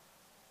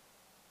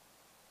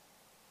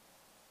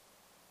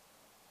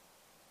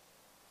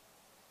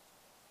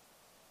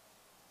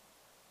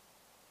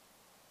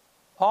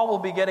 Paul will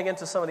be getting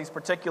into some of these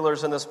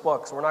particulars in this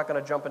book, so we're not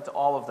going to jump into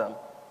all of them,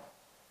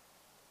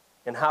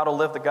 and how to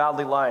live the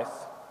godly life.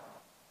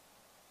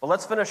 But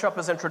let's finish up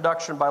his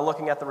introduction by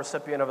looking at the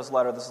recipient of his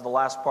letter. This is the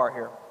last part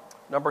here.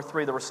 Number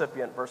 3, the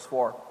recipient, verse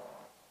 4.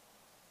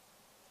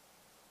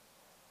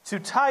 To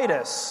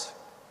Titus,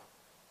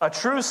 a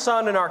true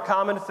son in our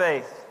common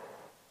faith,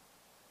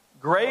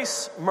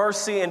 grace,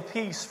 mercy, and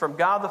peace from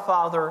God the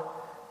Father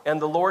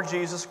and the Lord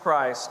Jesus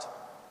Christ,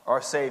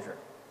 our Savior.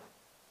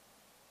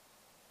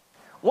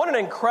 What an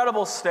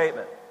incredible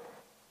statement.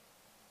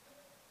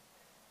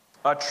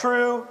 A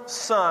true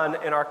son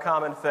in our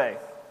common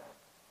faith.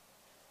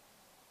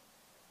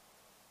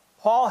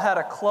 Paul had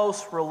a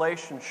close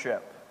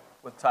relationship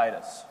with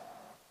Titus.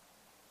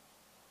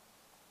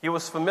 He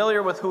was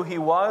familiar with who he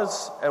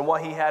was and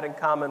what he had in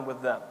common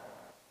with them,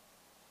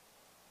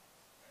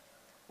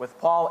 with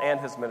Paul and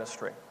his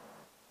ministry.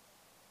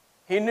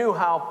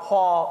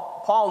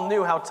 Paul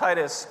knew how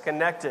Titus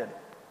connected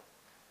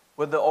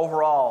with the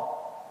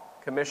overall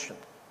commission.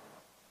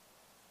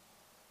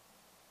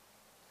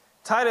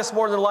 Titus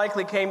more than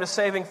likely came to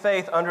saving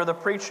faith under the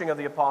preaching of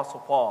the Apostle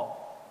Paul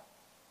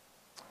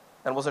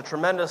and was a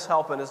tremendous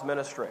help in his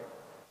ministry.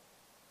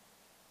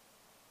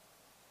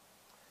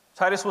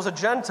 Titus was a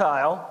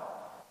Gentile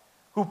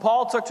who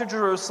Paul took to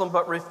Jerusalem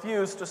but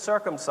refused to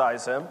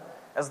circumcise him,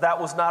 as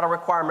that was not a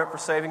requirement for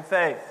saving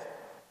faith.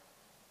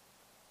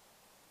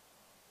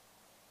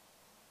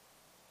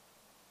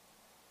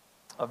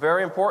 A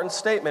very important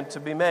statement to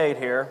be made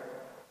here,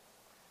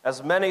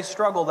 as many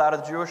struggled out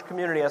of the Jewish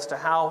community as to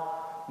how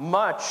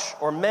much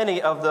or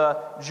many of the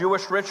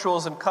Jewish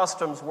rituals and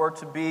customs were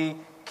to be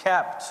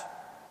kept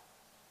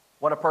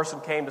when a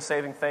person came to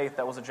saving faith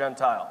that was a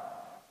Gentile.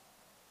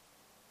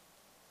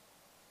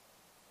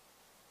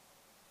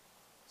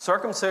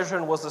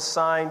 Circumcision was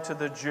assigned to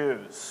the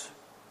Jews.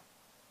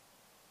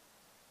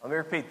 Let me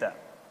repeat that.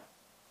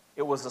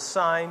 It was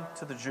assigned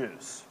to the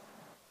Jews.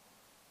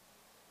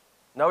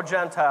 No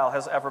Gentile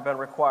has ever been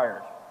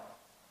required,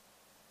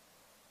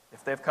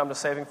 if they've come to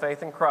saving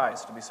faith in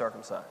Christ, to be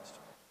circumcised.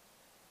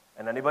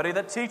 And anybody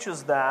that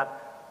teaches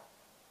that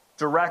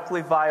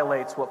directly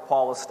violates what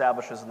Paul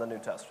establishes in the New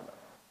Testament.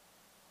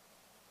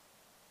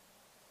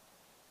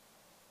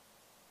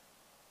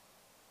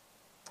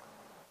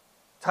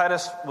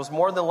 Titus was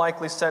more than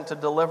likely sent to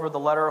deliver the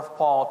letter of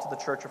Paul to the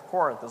church of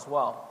Corinth as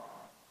well.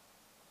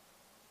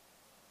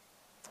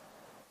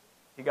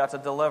 He got to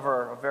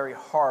deliver a very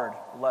hard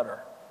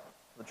letter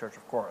to the church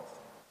of Corinth.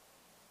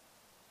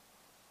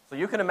 So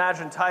you can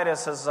imagine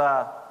Titus has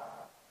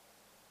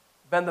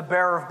been the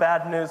bearer of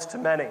bad news to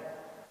many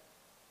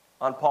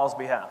on Paul's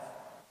behalf.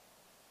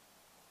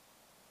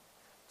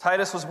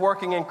 Titus was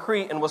working in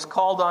Crete and was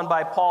called on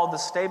by Paul to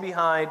stay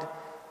behind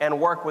and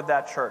work with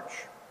that church.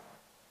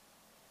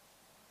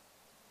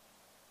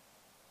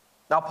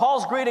 Now,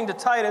 Paul's greeting to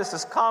Titus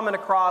is common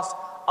across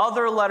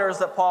other letters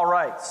that Paul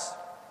writes,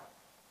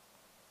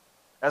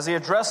 as he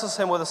addresses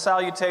him with a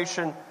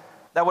salutation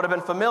that would have been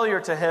familiar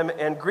to him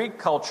in Greek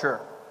culture,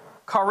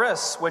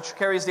 charis, which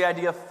carries the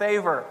idea of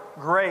favor,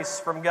 grace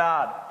from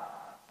God.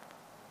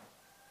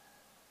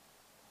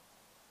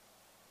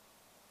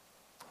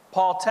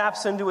 Paul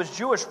taps into his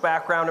Jewish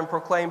background and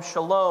proclaims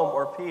shalom,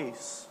 or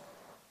peace,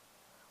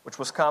 which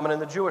was common in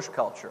the Jewish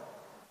culture,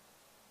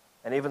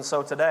 and even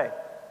so today.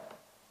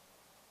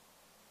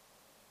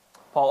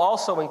 Paul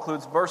also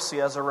includes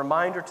mercy as a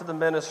reminder to the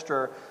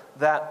minister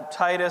that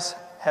Titus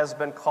has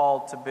been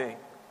called to be.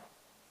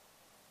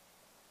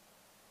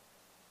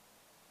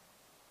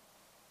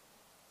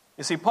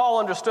 You see, Paul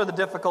understood the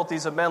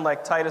difficulties of men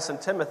like Titus and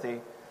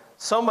Timothy,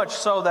 so much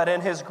so that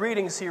in his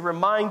greetings he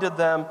reminded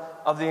them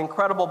of the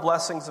incredible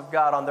blessings of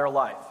God on their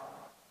life,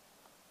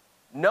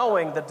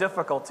 knowing the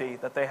difficulty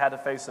that they had to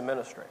face in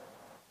ministry.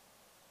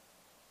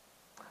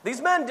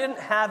 These men didn't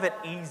have it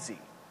easy.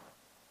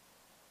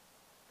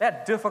 They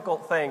had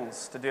difficult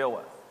things to deal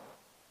with.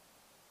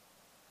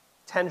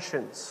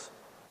 Tensions.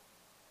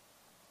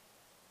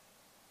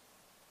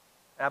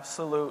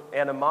 Absolute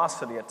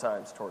animosity at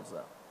times towards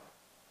them.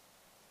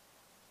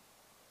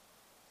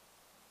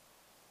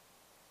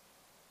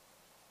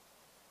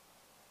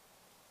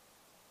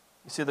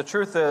 You see, the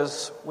truth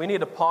is, we need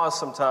to pause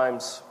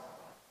sometimes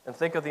and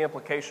think of the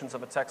implications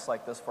of a text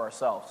like this for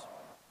ourselves.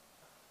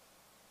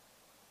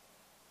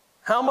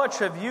 How much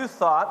have you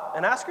thought,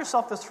 and ask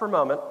yourself this for a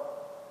moment,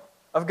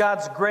 of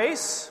God's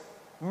grace,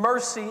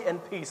 mercy,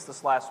 and peace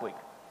this last week?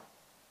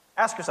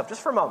 Ask yourself, just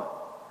for a moment,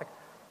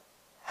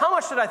 how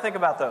much did I think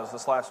about those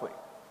this last week?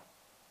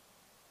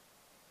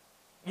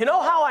 You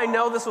know how I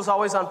know this was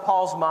always on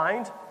Paul's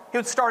mind? He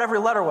would start every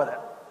letter with it.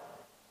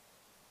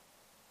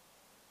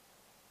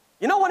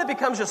 You know when it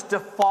becomes just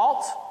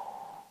default?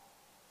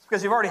 It's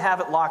because you already have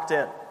it locked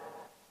in.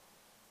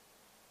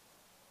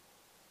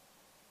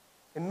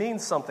 It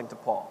means something to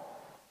Paul,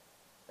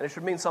 and it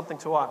should mean something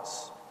to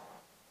us.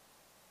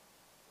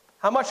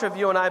 How much have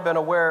you and I been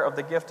aware of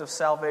the gift of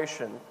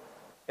salvation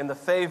and the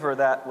favor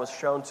that was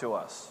shown to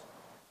us?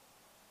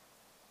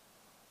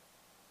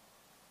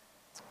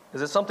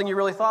 Is it something you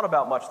really thought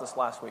about much this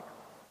last week?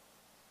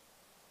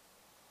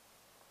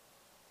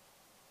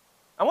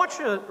 I want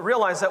you to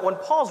realize that when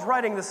Paul's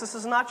writing this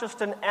is not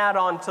just an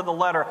add-on to the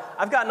letter.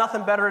 I've got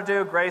nothing better to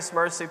do, grace,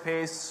 mercy,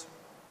 peace.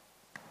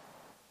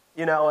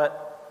 You know it.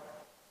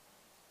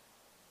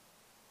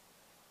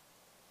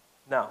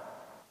 No.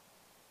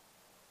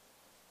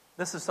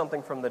 This is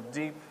something from the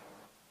deep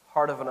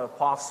heart of an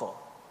apostle,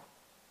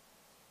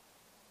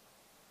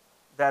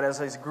 that as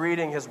he's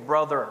greeting his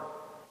brother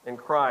in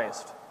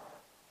Christ,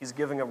 he's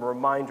giving a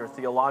reminder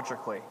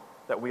theologically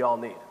that we all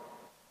need.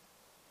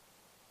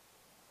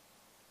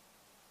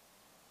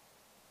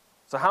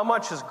 So how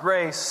much has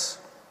grace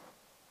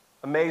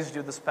amazed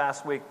you this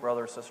past week,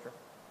 brother or sister?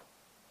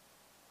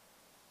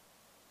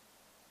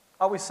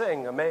 Oh, we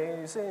sing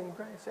Amazing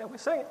Grace. Yeah, we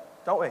sing it,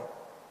 don't we?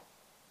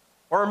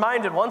 We're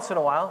reminded once in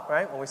a while,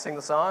 right, when we sing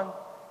the song.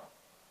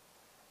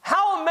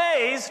 How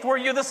amazed were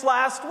you this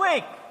last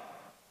week?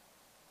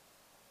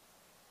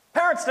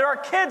 parents, did our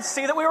kids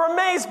see that we were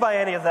amazed by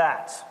any of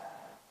that?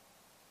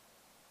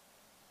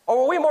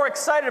 Or were we more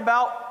excited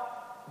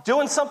about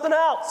doing something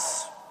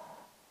else?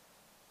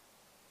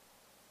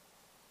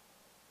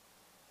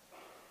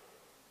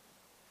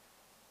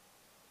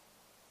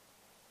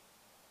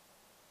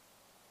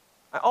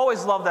 I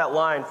always love that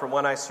line from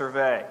When I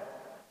Survey.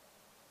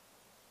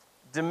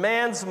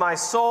 Demands my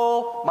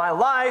soul, my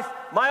life,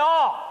 my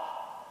all.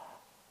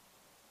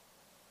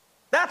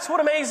 That's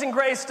what Amazing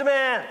Grace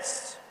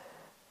demands.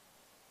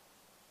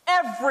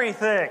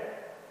 Everything.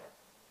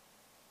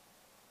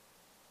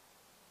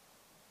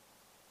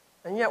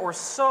 And yet we're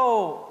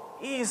so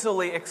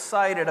easily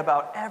excited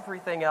about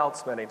everything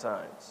else many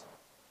times.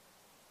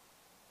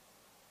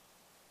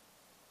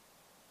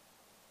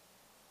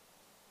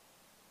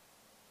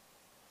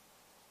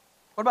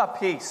 What about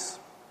peace?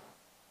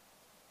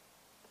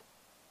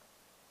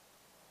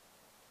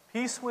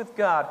 Peace with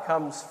God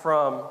comes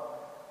from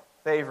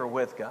favor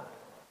with God.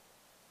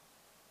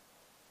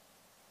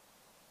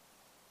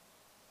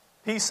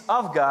 Peace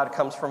of God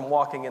comes from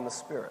walking in the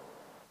Spirit.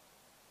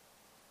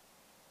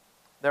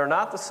 They're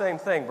not the same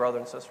thing, brother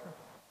and sister.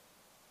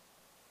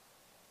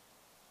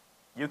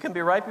 You can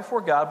be right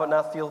before God but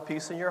not feel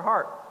peace in your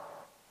heart.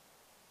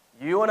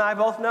 You and I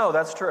both know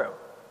that's true.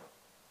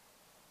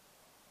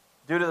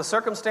 Due to the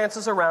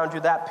circumstances around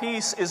you, that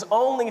peace is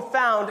only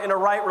found in a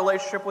right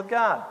relationship with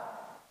God.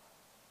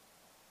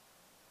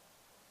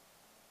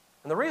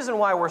 And the reason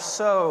why we're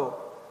so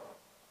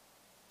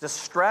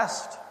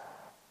distressed,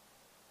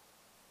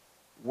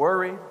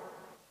 worried,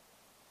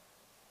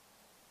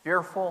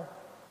 fearful,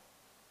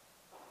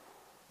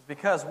 is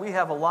because we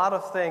have a lot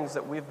of things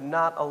that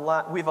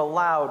we've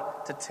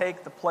allowed to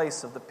take the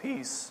place of the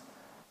peace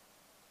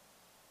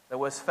that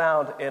was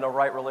found in a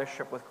right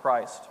relationship with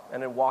Christ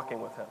and in walking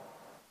with Him.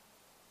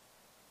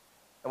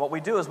 And what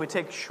we do is we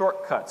take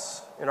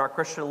shortcuts in our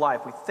Christian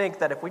life. We think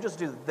that if we just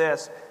do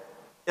this,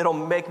 it'll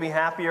make me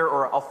happier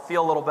or I'll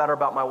feel a little better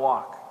about my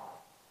walk.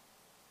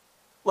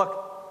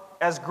 Look,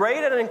 as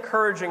great and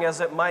encouraging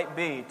as it might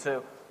be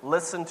to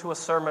listen to a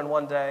sermon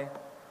one day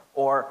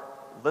or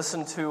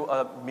listen to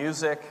a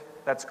music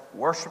that's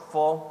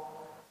worshipful,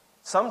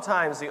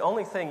 sometimes the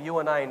only thing you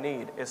and I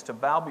need is to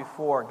bow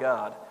before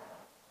God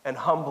and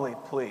humbly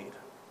plead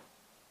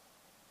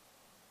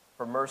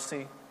for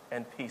mercy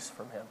and peace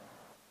from Him.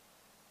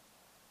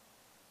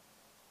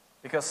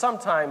 Because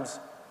sometimes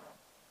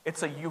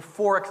it's a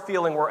euphoric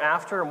feeling we're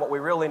after, and what we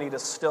really need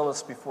is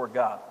stillness before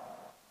God.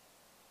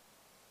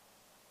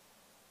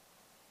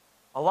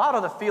 A lot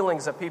of the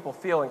feelings that people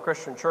feel in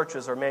Christian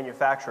churches are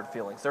manufactured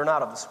feelings. They're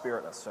not of the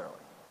Spirit necessarily.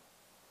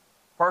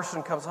 A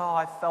person comes, oh,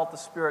 I felt the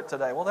Spirit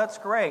today. Well, that's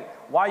great.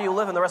 Why are you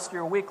living the rest of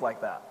your week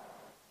like that?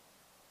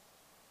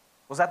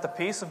 Was that the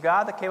peace of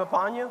God that came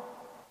upon you?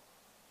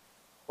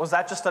 Was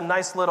that just a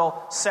nice little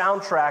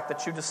soundtrack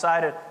that you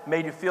decided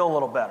made you feel a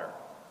little better?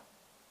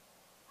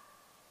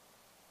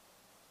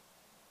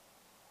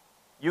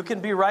 You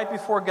can be right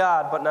before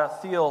God but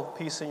not feel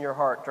peace in your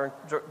heart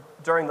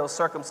during those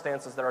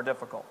circumstances that are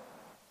difficult.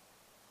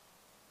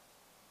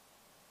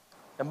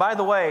 And by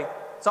the way,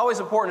 it's always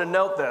important to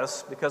note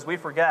this because we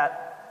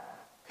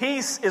forget,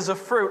 peace is a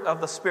fruit of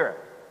the Spirit,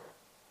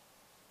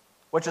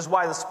 which is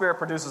why the Spirit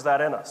produces that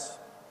in us.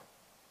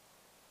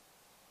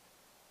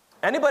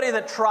 Anybody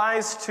that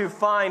tries to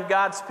find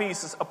God's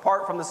peace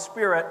apart from the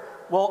Spirit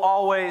will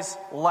always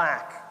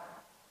lack.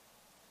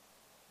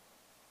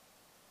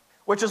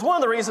 Which is one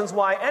of the reasons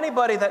why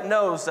anybody that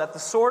knows that the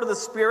sword of the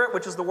Spirit,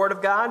 which is the Word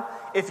of God,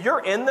 if you're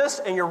in this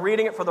and you're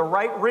reading it for the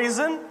right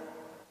reason,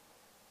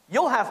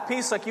 you'll have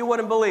peace like you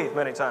wouldn't believe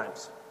many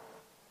times.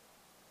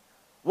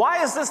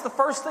 Why is this the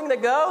first thing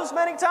that goes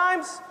many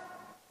times?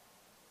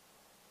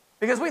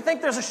 Because we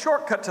think there's a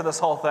shortcut to this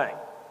whole thing.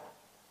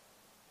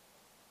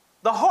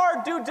 The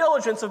hard due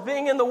diligence of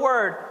being in the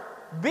Word,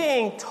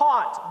 being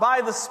taught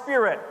by the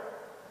Spirit,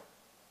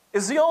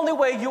 is the only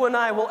way you and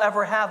I will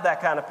ever have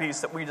that kind of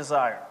peace that we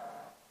desire.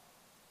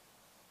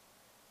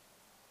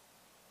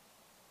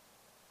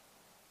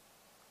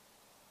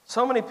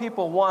 So many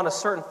people want a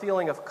certain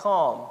feeling of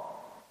calm,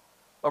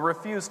 but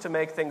refuse to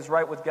make things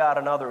right with God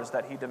and others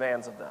that He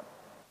demands of them.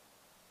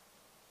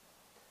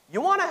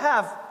 You want to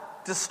have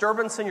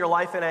disturbance in your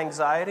life and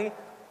anxiety?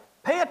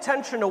 Pay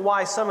attention to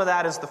why some of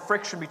that is the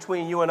friction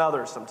between you and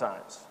others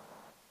sometimes.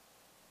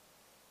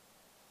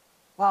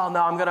 Well,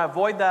 no, I'm going to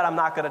avoid that. I'm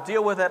not going to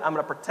deal with it. I'm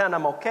going to pretend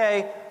I'm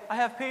okay. I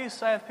have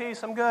peace,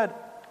 I'm good.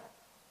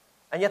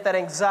 And yet that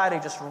anxiety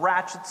just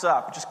ratchets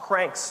up. It just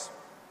cranks.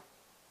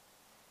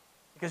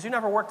 Because you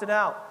never worked it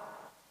out.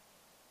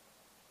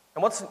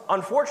 And what's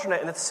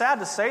unfortunate, and it's sad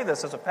to say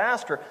this as a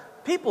pastor,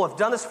 people have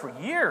done this for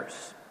years.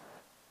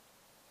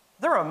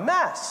 They're a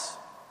mess.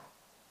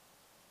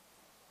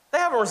 They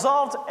haven't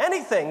resolved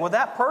anything with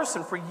that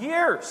person for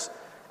years.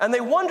 And they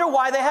wonder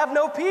why they have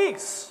no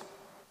peace.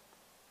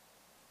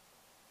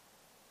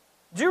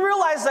 Do you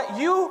realize that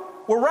you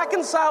were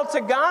reconciled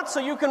to God so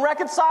you can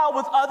reconcile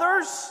with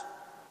others?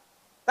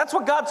 That's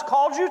what God's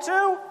called you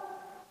to.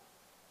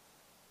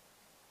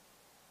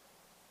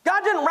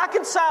 God didn't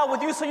reconcile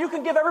with you so you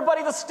can give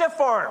everybody the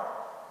stiff arm.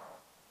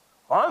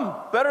 I'm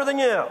better than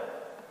you.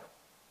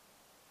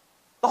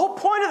 The whole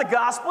point of the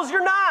gospel is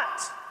you're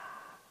not.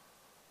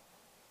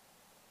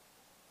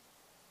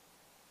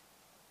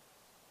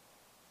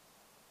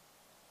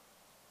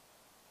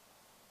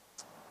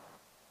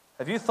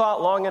 Have you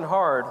thought long and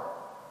hard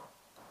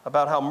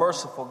about how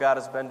merciful God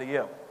has been to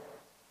you?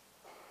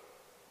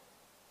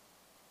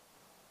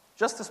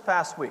 Just this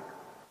past week,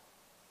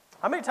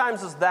 how many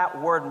times has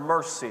that word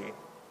mercy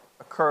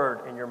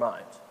occurred in your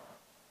mind?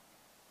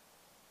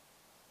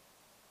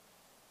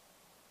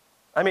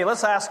 I mean,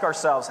 let's ask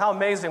ourselves, how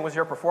amazing was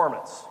your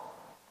performance?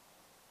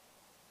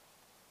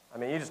 I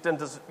mean, you just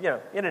didn't, you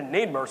didn't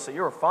need mercy.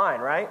 You were fine,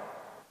 right?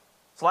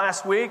 It's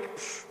last week.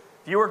 If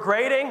you were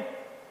grading,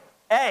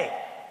 A,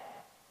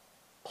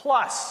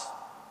 plus.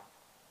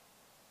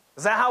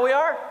 Is that how we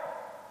are?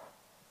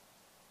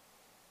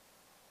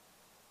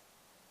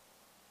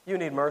 You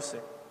need mercy.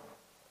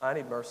 I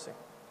need mercy.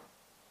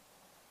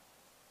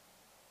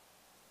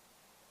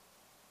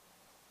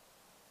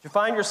 Do you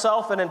find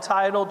yourself an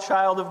entitled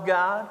child of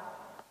God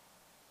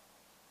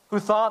who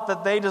thought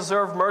that they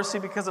deserved mercy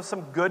because of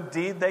some good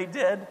deed they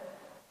did?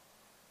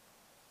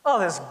 Oh,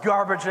 this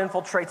garbage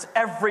infiltrates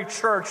every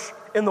church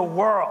in the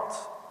world.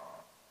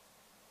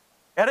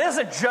 It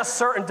isn't just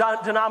certain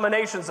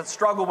denominations that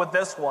struggle with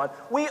this one.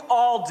 We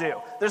all do.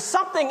 There's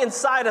something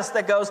inside us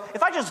that goes,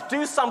 if I just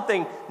do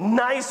something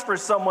nice for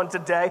someone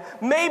today,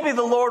 maybe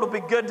the Lord will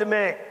be good to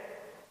me.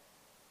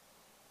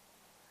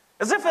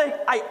 As if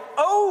I'm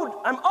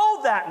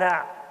owed that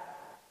now.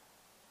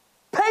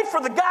 Paid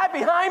for the guy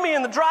behind me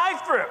in the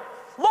drive-thru.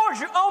 Lord,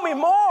 you owe me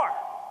more.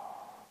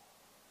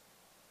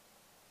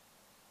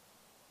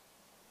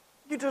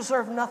 You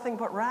deserve nothing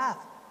but wrath,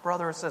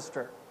 brother or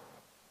sister.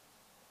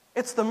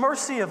 It's the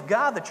mercy of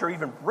God that you're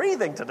even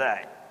breathing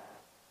today.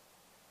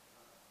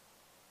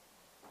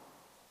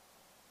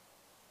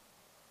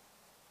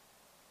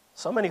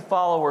 So many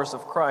followers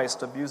of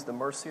Christ abuse the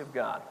mercy of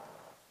God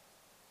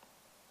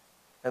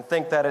and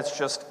think that it's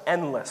just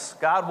endless.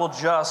 God will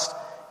just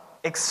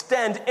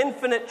extend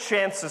infinite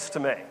chances to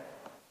me.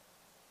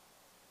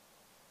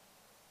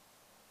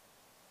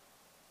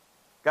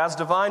 God's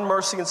divine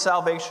mercy and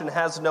salvation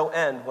has no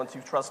end once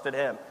you've trusted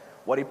Him.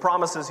 What He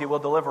promises He will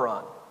deliver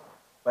on.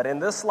 But in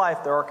this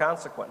life, there are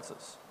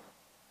consequences.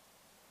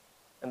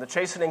 And the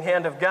chastening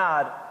hand of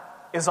God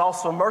is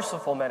also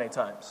merciful many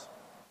times.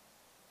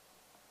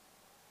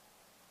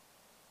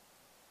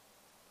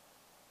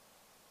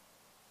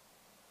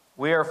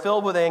 We are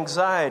filled with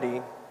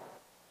anxiety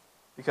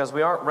because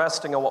we aren't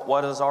resting on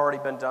what has already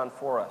been done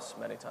for us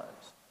many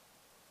times.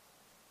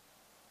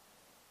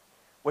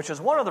 Which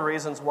is one of the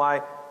reasons why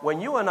when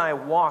you and I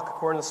walk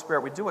according to the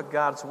Spirit, we do what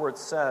God's Word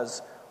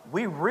says,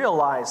 we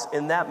realize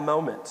in that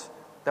moment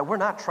that we're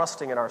not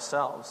trusting in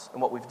ourselves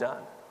and what we've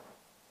done.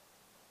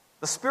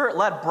 The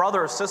Spirit-led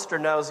brother or sister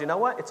knows, you know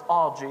what? It's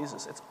all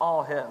Jesus. It's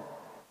all Him.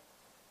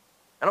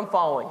 And I'm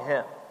following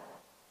Him.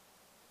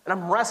 And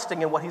I'm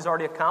resting in what He's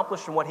already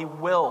accomplished and what He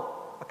will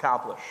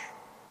accomplish.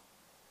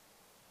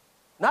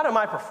 Not in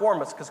my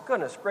performance, because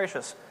goodness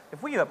gracious,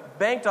 if we have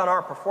banked on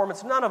our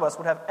performance, none of us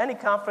would have any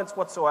confidence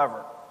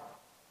whatsoever.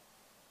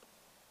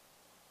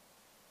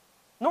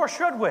 Nor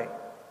should we.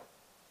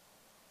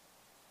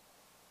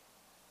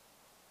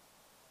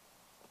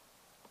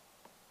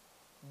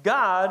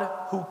 God,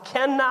 who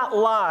cannot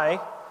lie,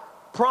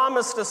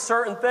 promised us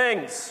certain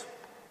things.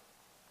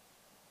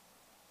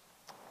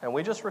 And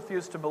we just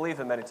refuse to believe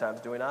Him many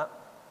times, do we not?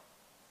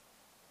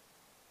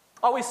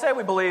 Oh, we say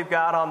we believe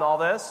God on all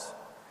this.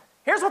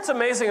 Here's what's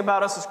amazing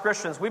about us as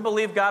Christians. We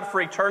believe God for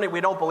eternity.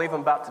 We don't believe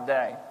Him about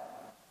today.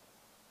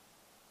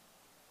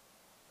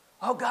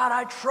 Oh, God,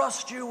 I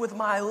trust You with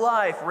my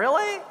life.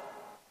 Really?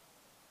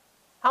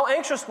 How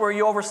anxious were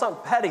you over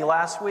something petty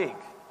last week?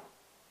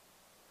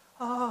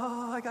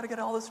 Oh, I got to get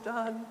all this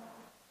done.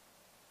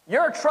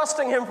 You're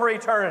trusting Him for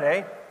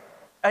eternity,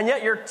 and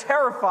yet you're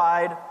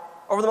terrified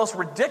over the most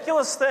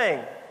ridiculous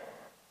thing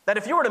that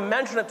if you were to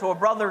mention it to a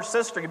brother or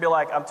sister, you'd be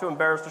like, I'm too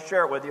embarrassed to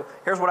share it with you.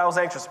 Here's what I was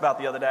anxious about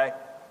the other day.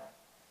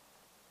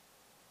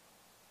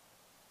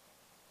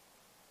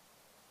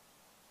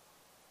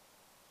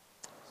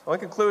 So in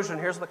conclusion,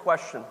 here's the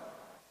question.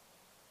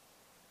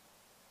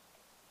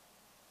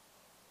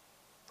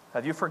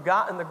 Have you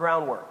forgotten the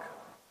groundwork?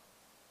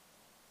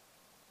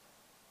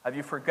 Have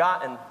you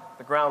forgotten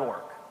the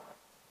groundwork?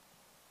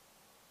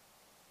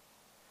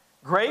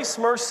 Grace,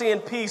 mercy,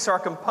 and peace are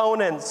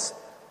components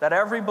that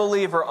every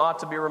believer ought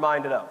to be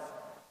reminded of.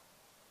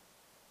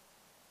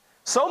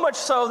 So much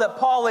so that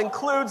Paul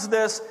includes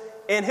this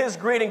in his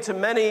greeting to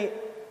many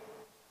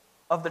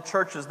of the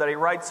churches that he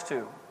writes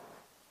to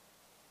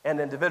and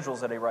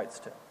individuals that he writes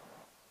to.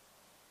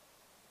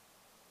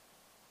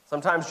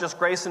 Sometimes just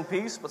grace and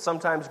peace, but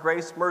sometimes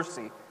grace,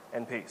 mercy,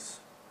 and peace.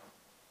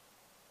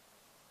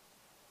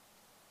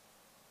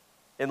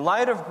 In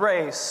light of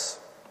grace,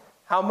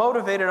 how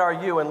motivated are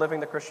you in living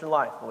the Christian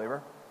life,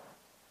 believer?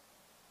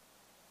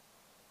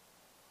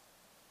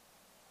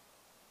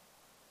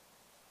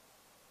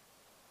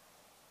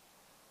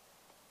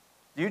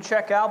 Do you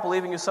check out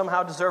believing you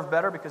somehow deserve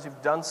better because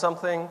you've done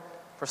something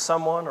for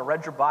someone or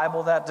read your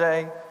Bible that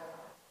day,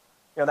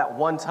 that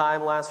one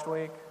time last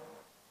week,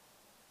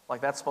 like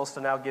that's supposed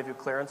to now give you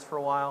clearance for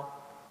a while.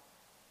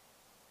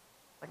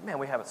 Like, man,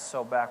 we have it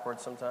so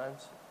backwards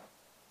sometimes.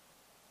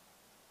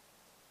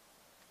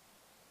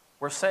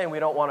 We're saying we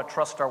don't want to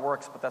trust our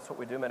works, but that's what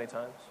we do many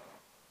times.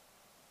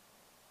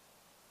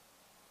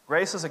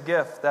 Grace is a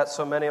gift that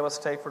so many of us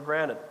take for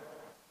granted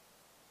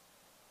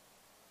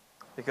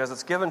because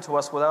it's given to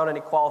us without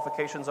any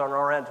qualifications on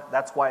our end.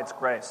 That's why it's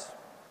grace.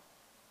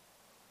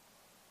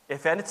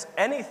 If it's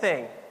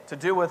anything to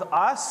do with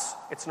us,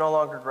 it's no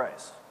longer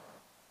grace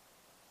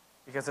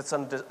because it's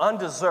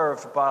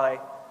undeserved by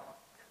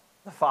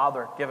the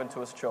Father given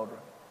to his children.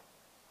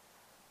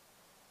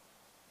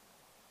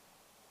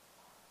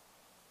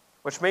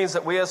 Which means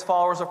that we as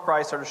followers of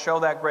Christ are to show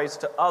that grace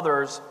to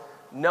others,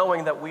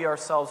 knowing that we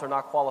ourselves are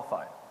not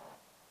qualified.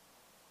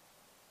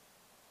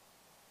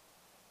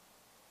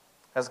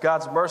 Has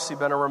God's mercy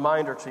been a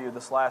reminder to you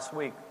this last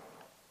week?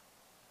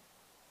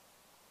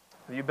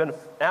 Have you been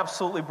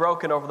absolutely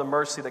broken over the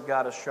mercy that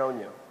God has shown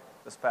you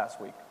this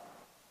past week?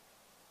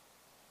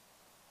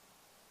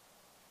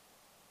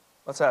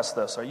 Let's ask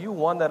this. Are you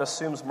one that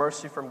assumes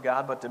mercy from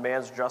God but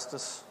demands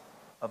justice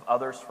of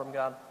others from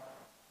God?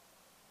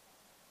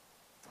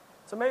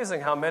 It's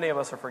amazing how many of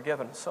us are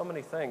forgiven so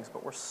many things,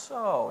 but we're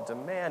so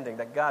demanding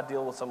that God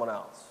deal with someone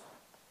else.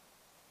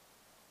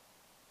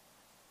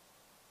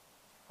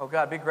 Oh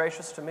God, be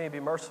gracious to me, be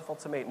merciful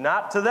to me.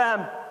 Not to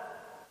them.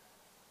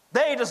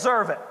 They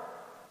deserve it.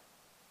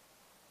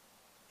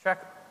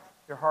 Check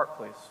your heart,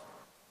 please.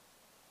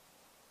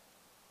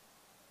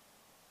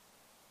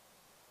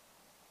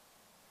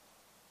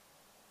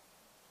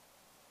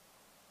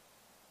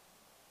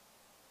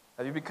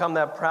 Have you become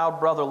that proud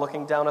brother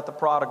looking down at the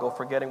prodigal,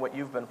 forgetting what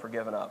you've been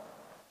forgiven of?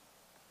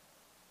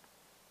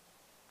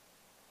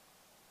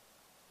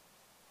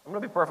 I'm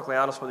going to be perfectly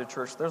honest with you,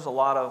 church. There's a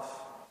lot of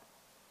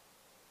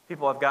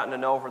people I've gotten to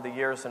know over the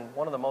years, and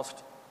one of the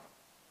most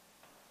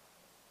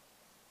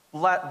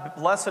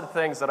blessed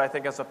things that I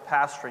think as a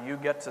pastor you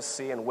get to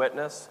see and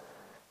witness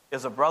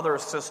is a brother or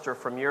sister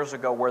from years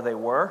ago where they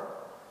were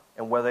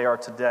and where they are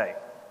today.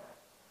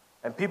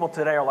 And people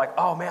today are like,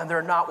 oh man,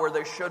 they're not where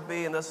they should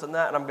be and this and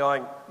that. And I'm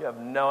going, you have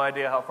no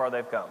idea how far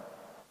they've come.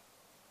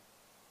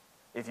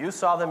 If you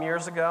saw them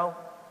years ago,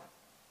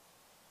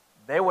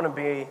 they wouldn't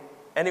be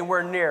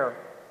anywhere near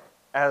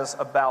as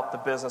about the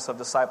business of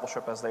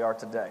discipleship as they are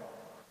today.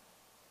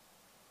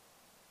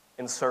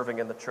 In serving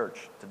in the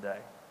church today.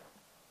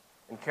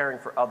 In caring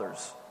for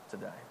others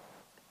today.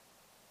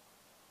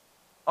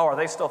 Oh, are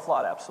they still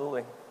flawed?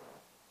 Absolutely.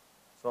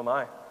 So am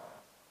I.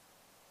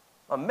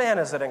 Oh, man,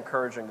 is it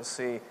encouraging to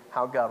see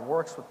how God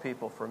works with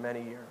people for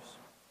many years.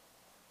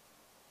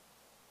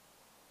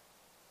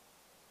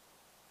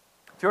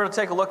 If you were to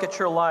take a look at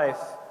your life,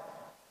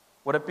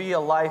 would it be a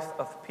life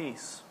of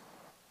peace?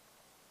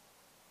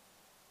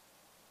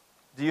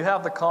 Do you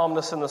have the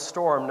calmness in the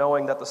storm,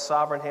 knowing that the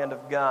sovereign hand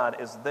of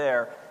God is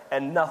there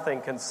and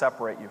nothing can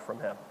separate you from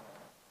him?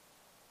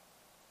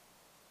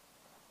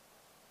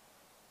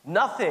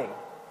 Nothing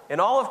in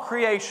all of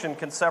creation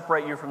can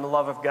separate you from the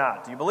love of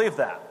God. Do you believe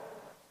that?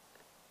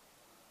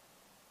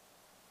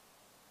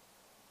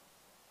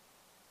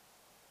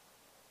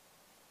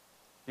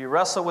 Do you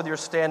wrestle with your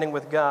standing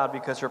with God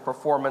because your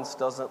performance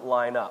doesn't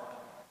line up?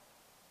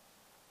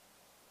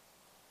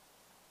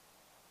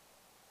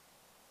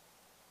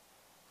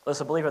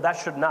 Listen, believer, that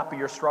should not be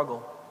your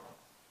struggle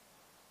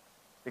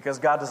because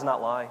God does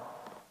not lie.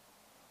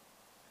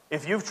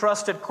 If you've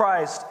trusted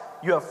Christ,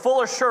 you have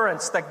full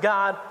assurance that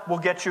God will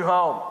get you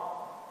home.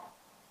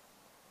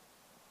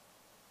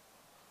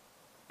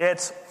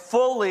 It's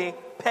fully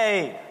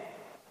paid.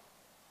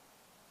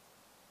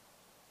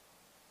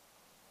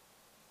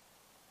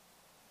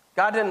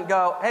 God didn't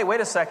go, hey, wait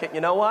a second,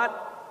 you know what?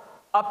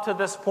 Up to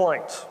this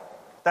point,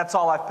 that's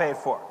all I've paid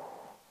for.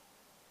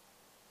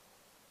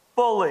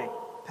 Fully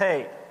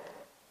paid.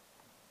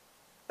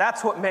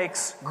 That's what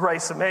makes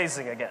grace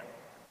amazing again.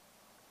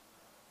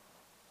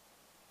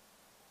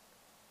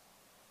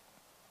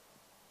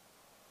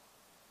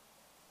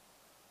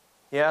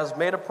 He has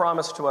made a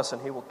promise to us,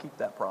 and he will keep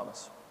that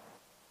promise.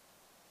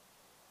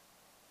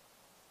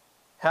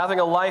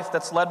 Having a life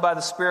that's led by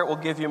the Spirit will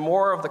give you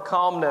more of the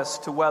calmness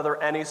to weather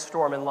any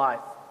storm in life.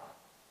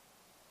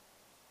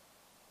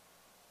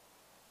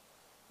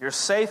 You're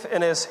safe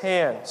in his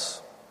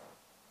hands,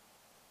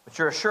 but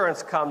your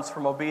assurance comes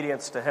from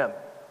obedience to him.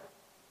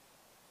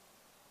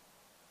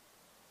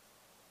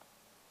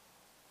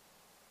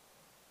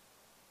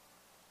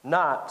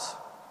 Not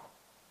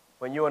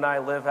when you and I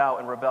live out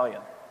in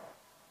rebellion.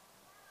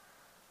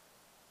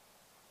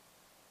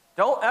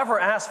 Don't ever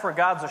ask for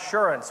God's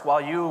assurance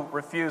while you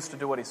refuse to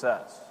do what he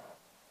says.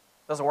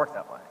 It doesn't work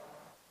that way.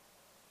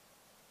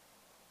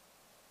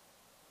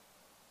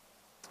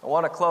 I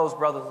want to close,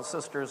 brothers and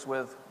sisters,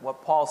 with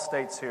what Paul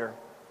states here.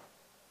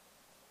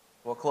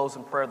 We'll close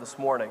in prayer this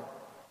morning.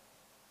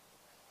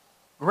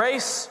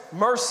 Grace,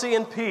 mercy,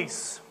 and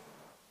peace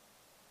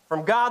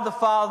from God the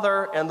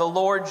Father and the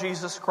Lord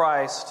Jesus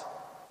Christ,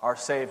 our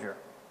Savior.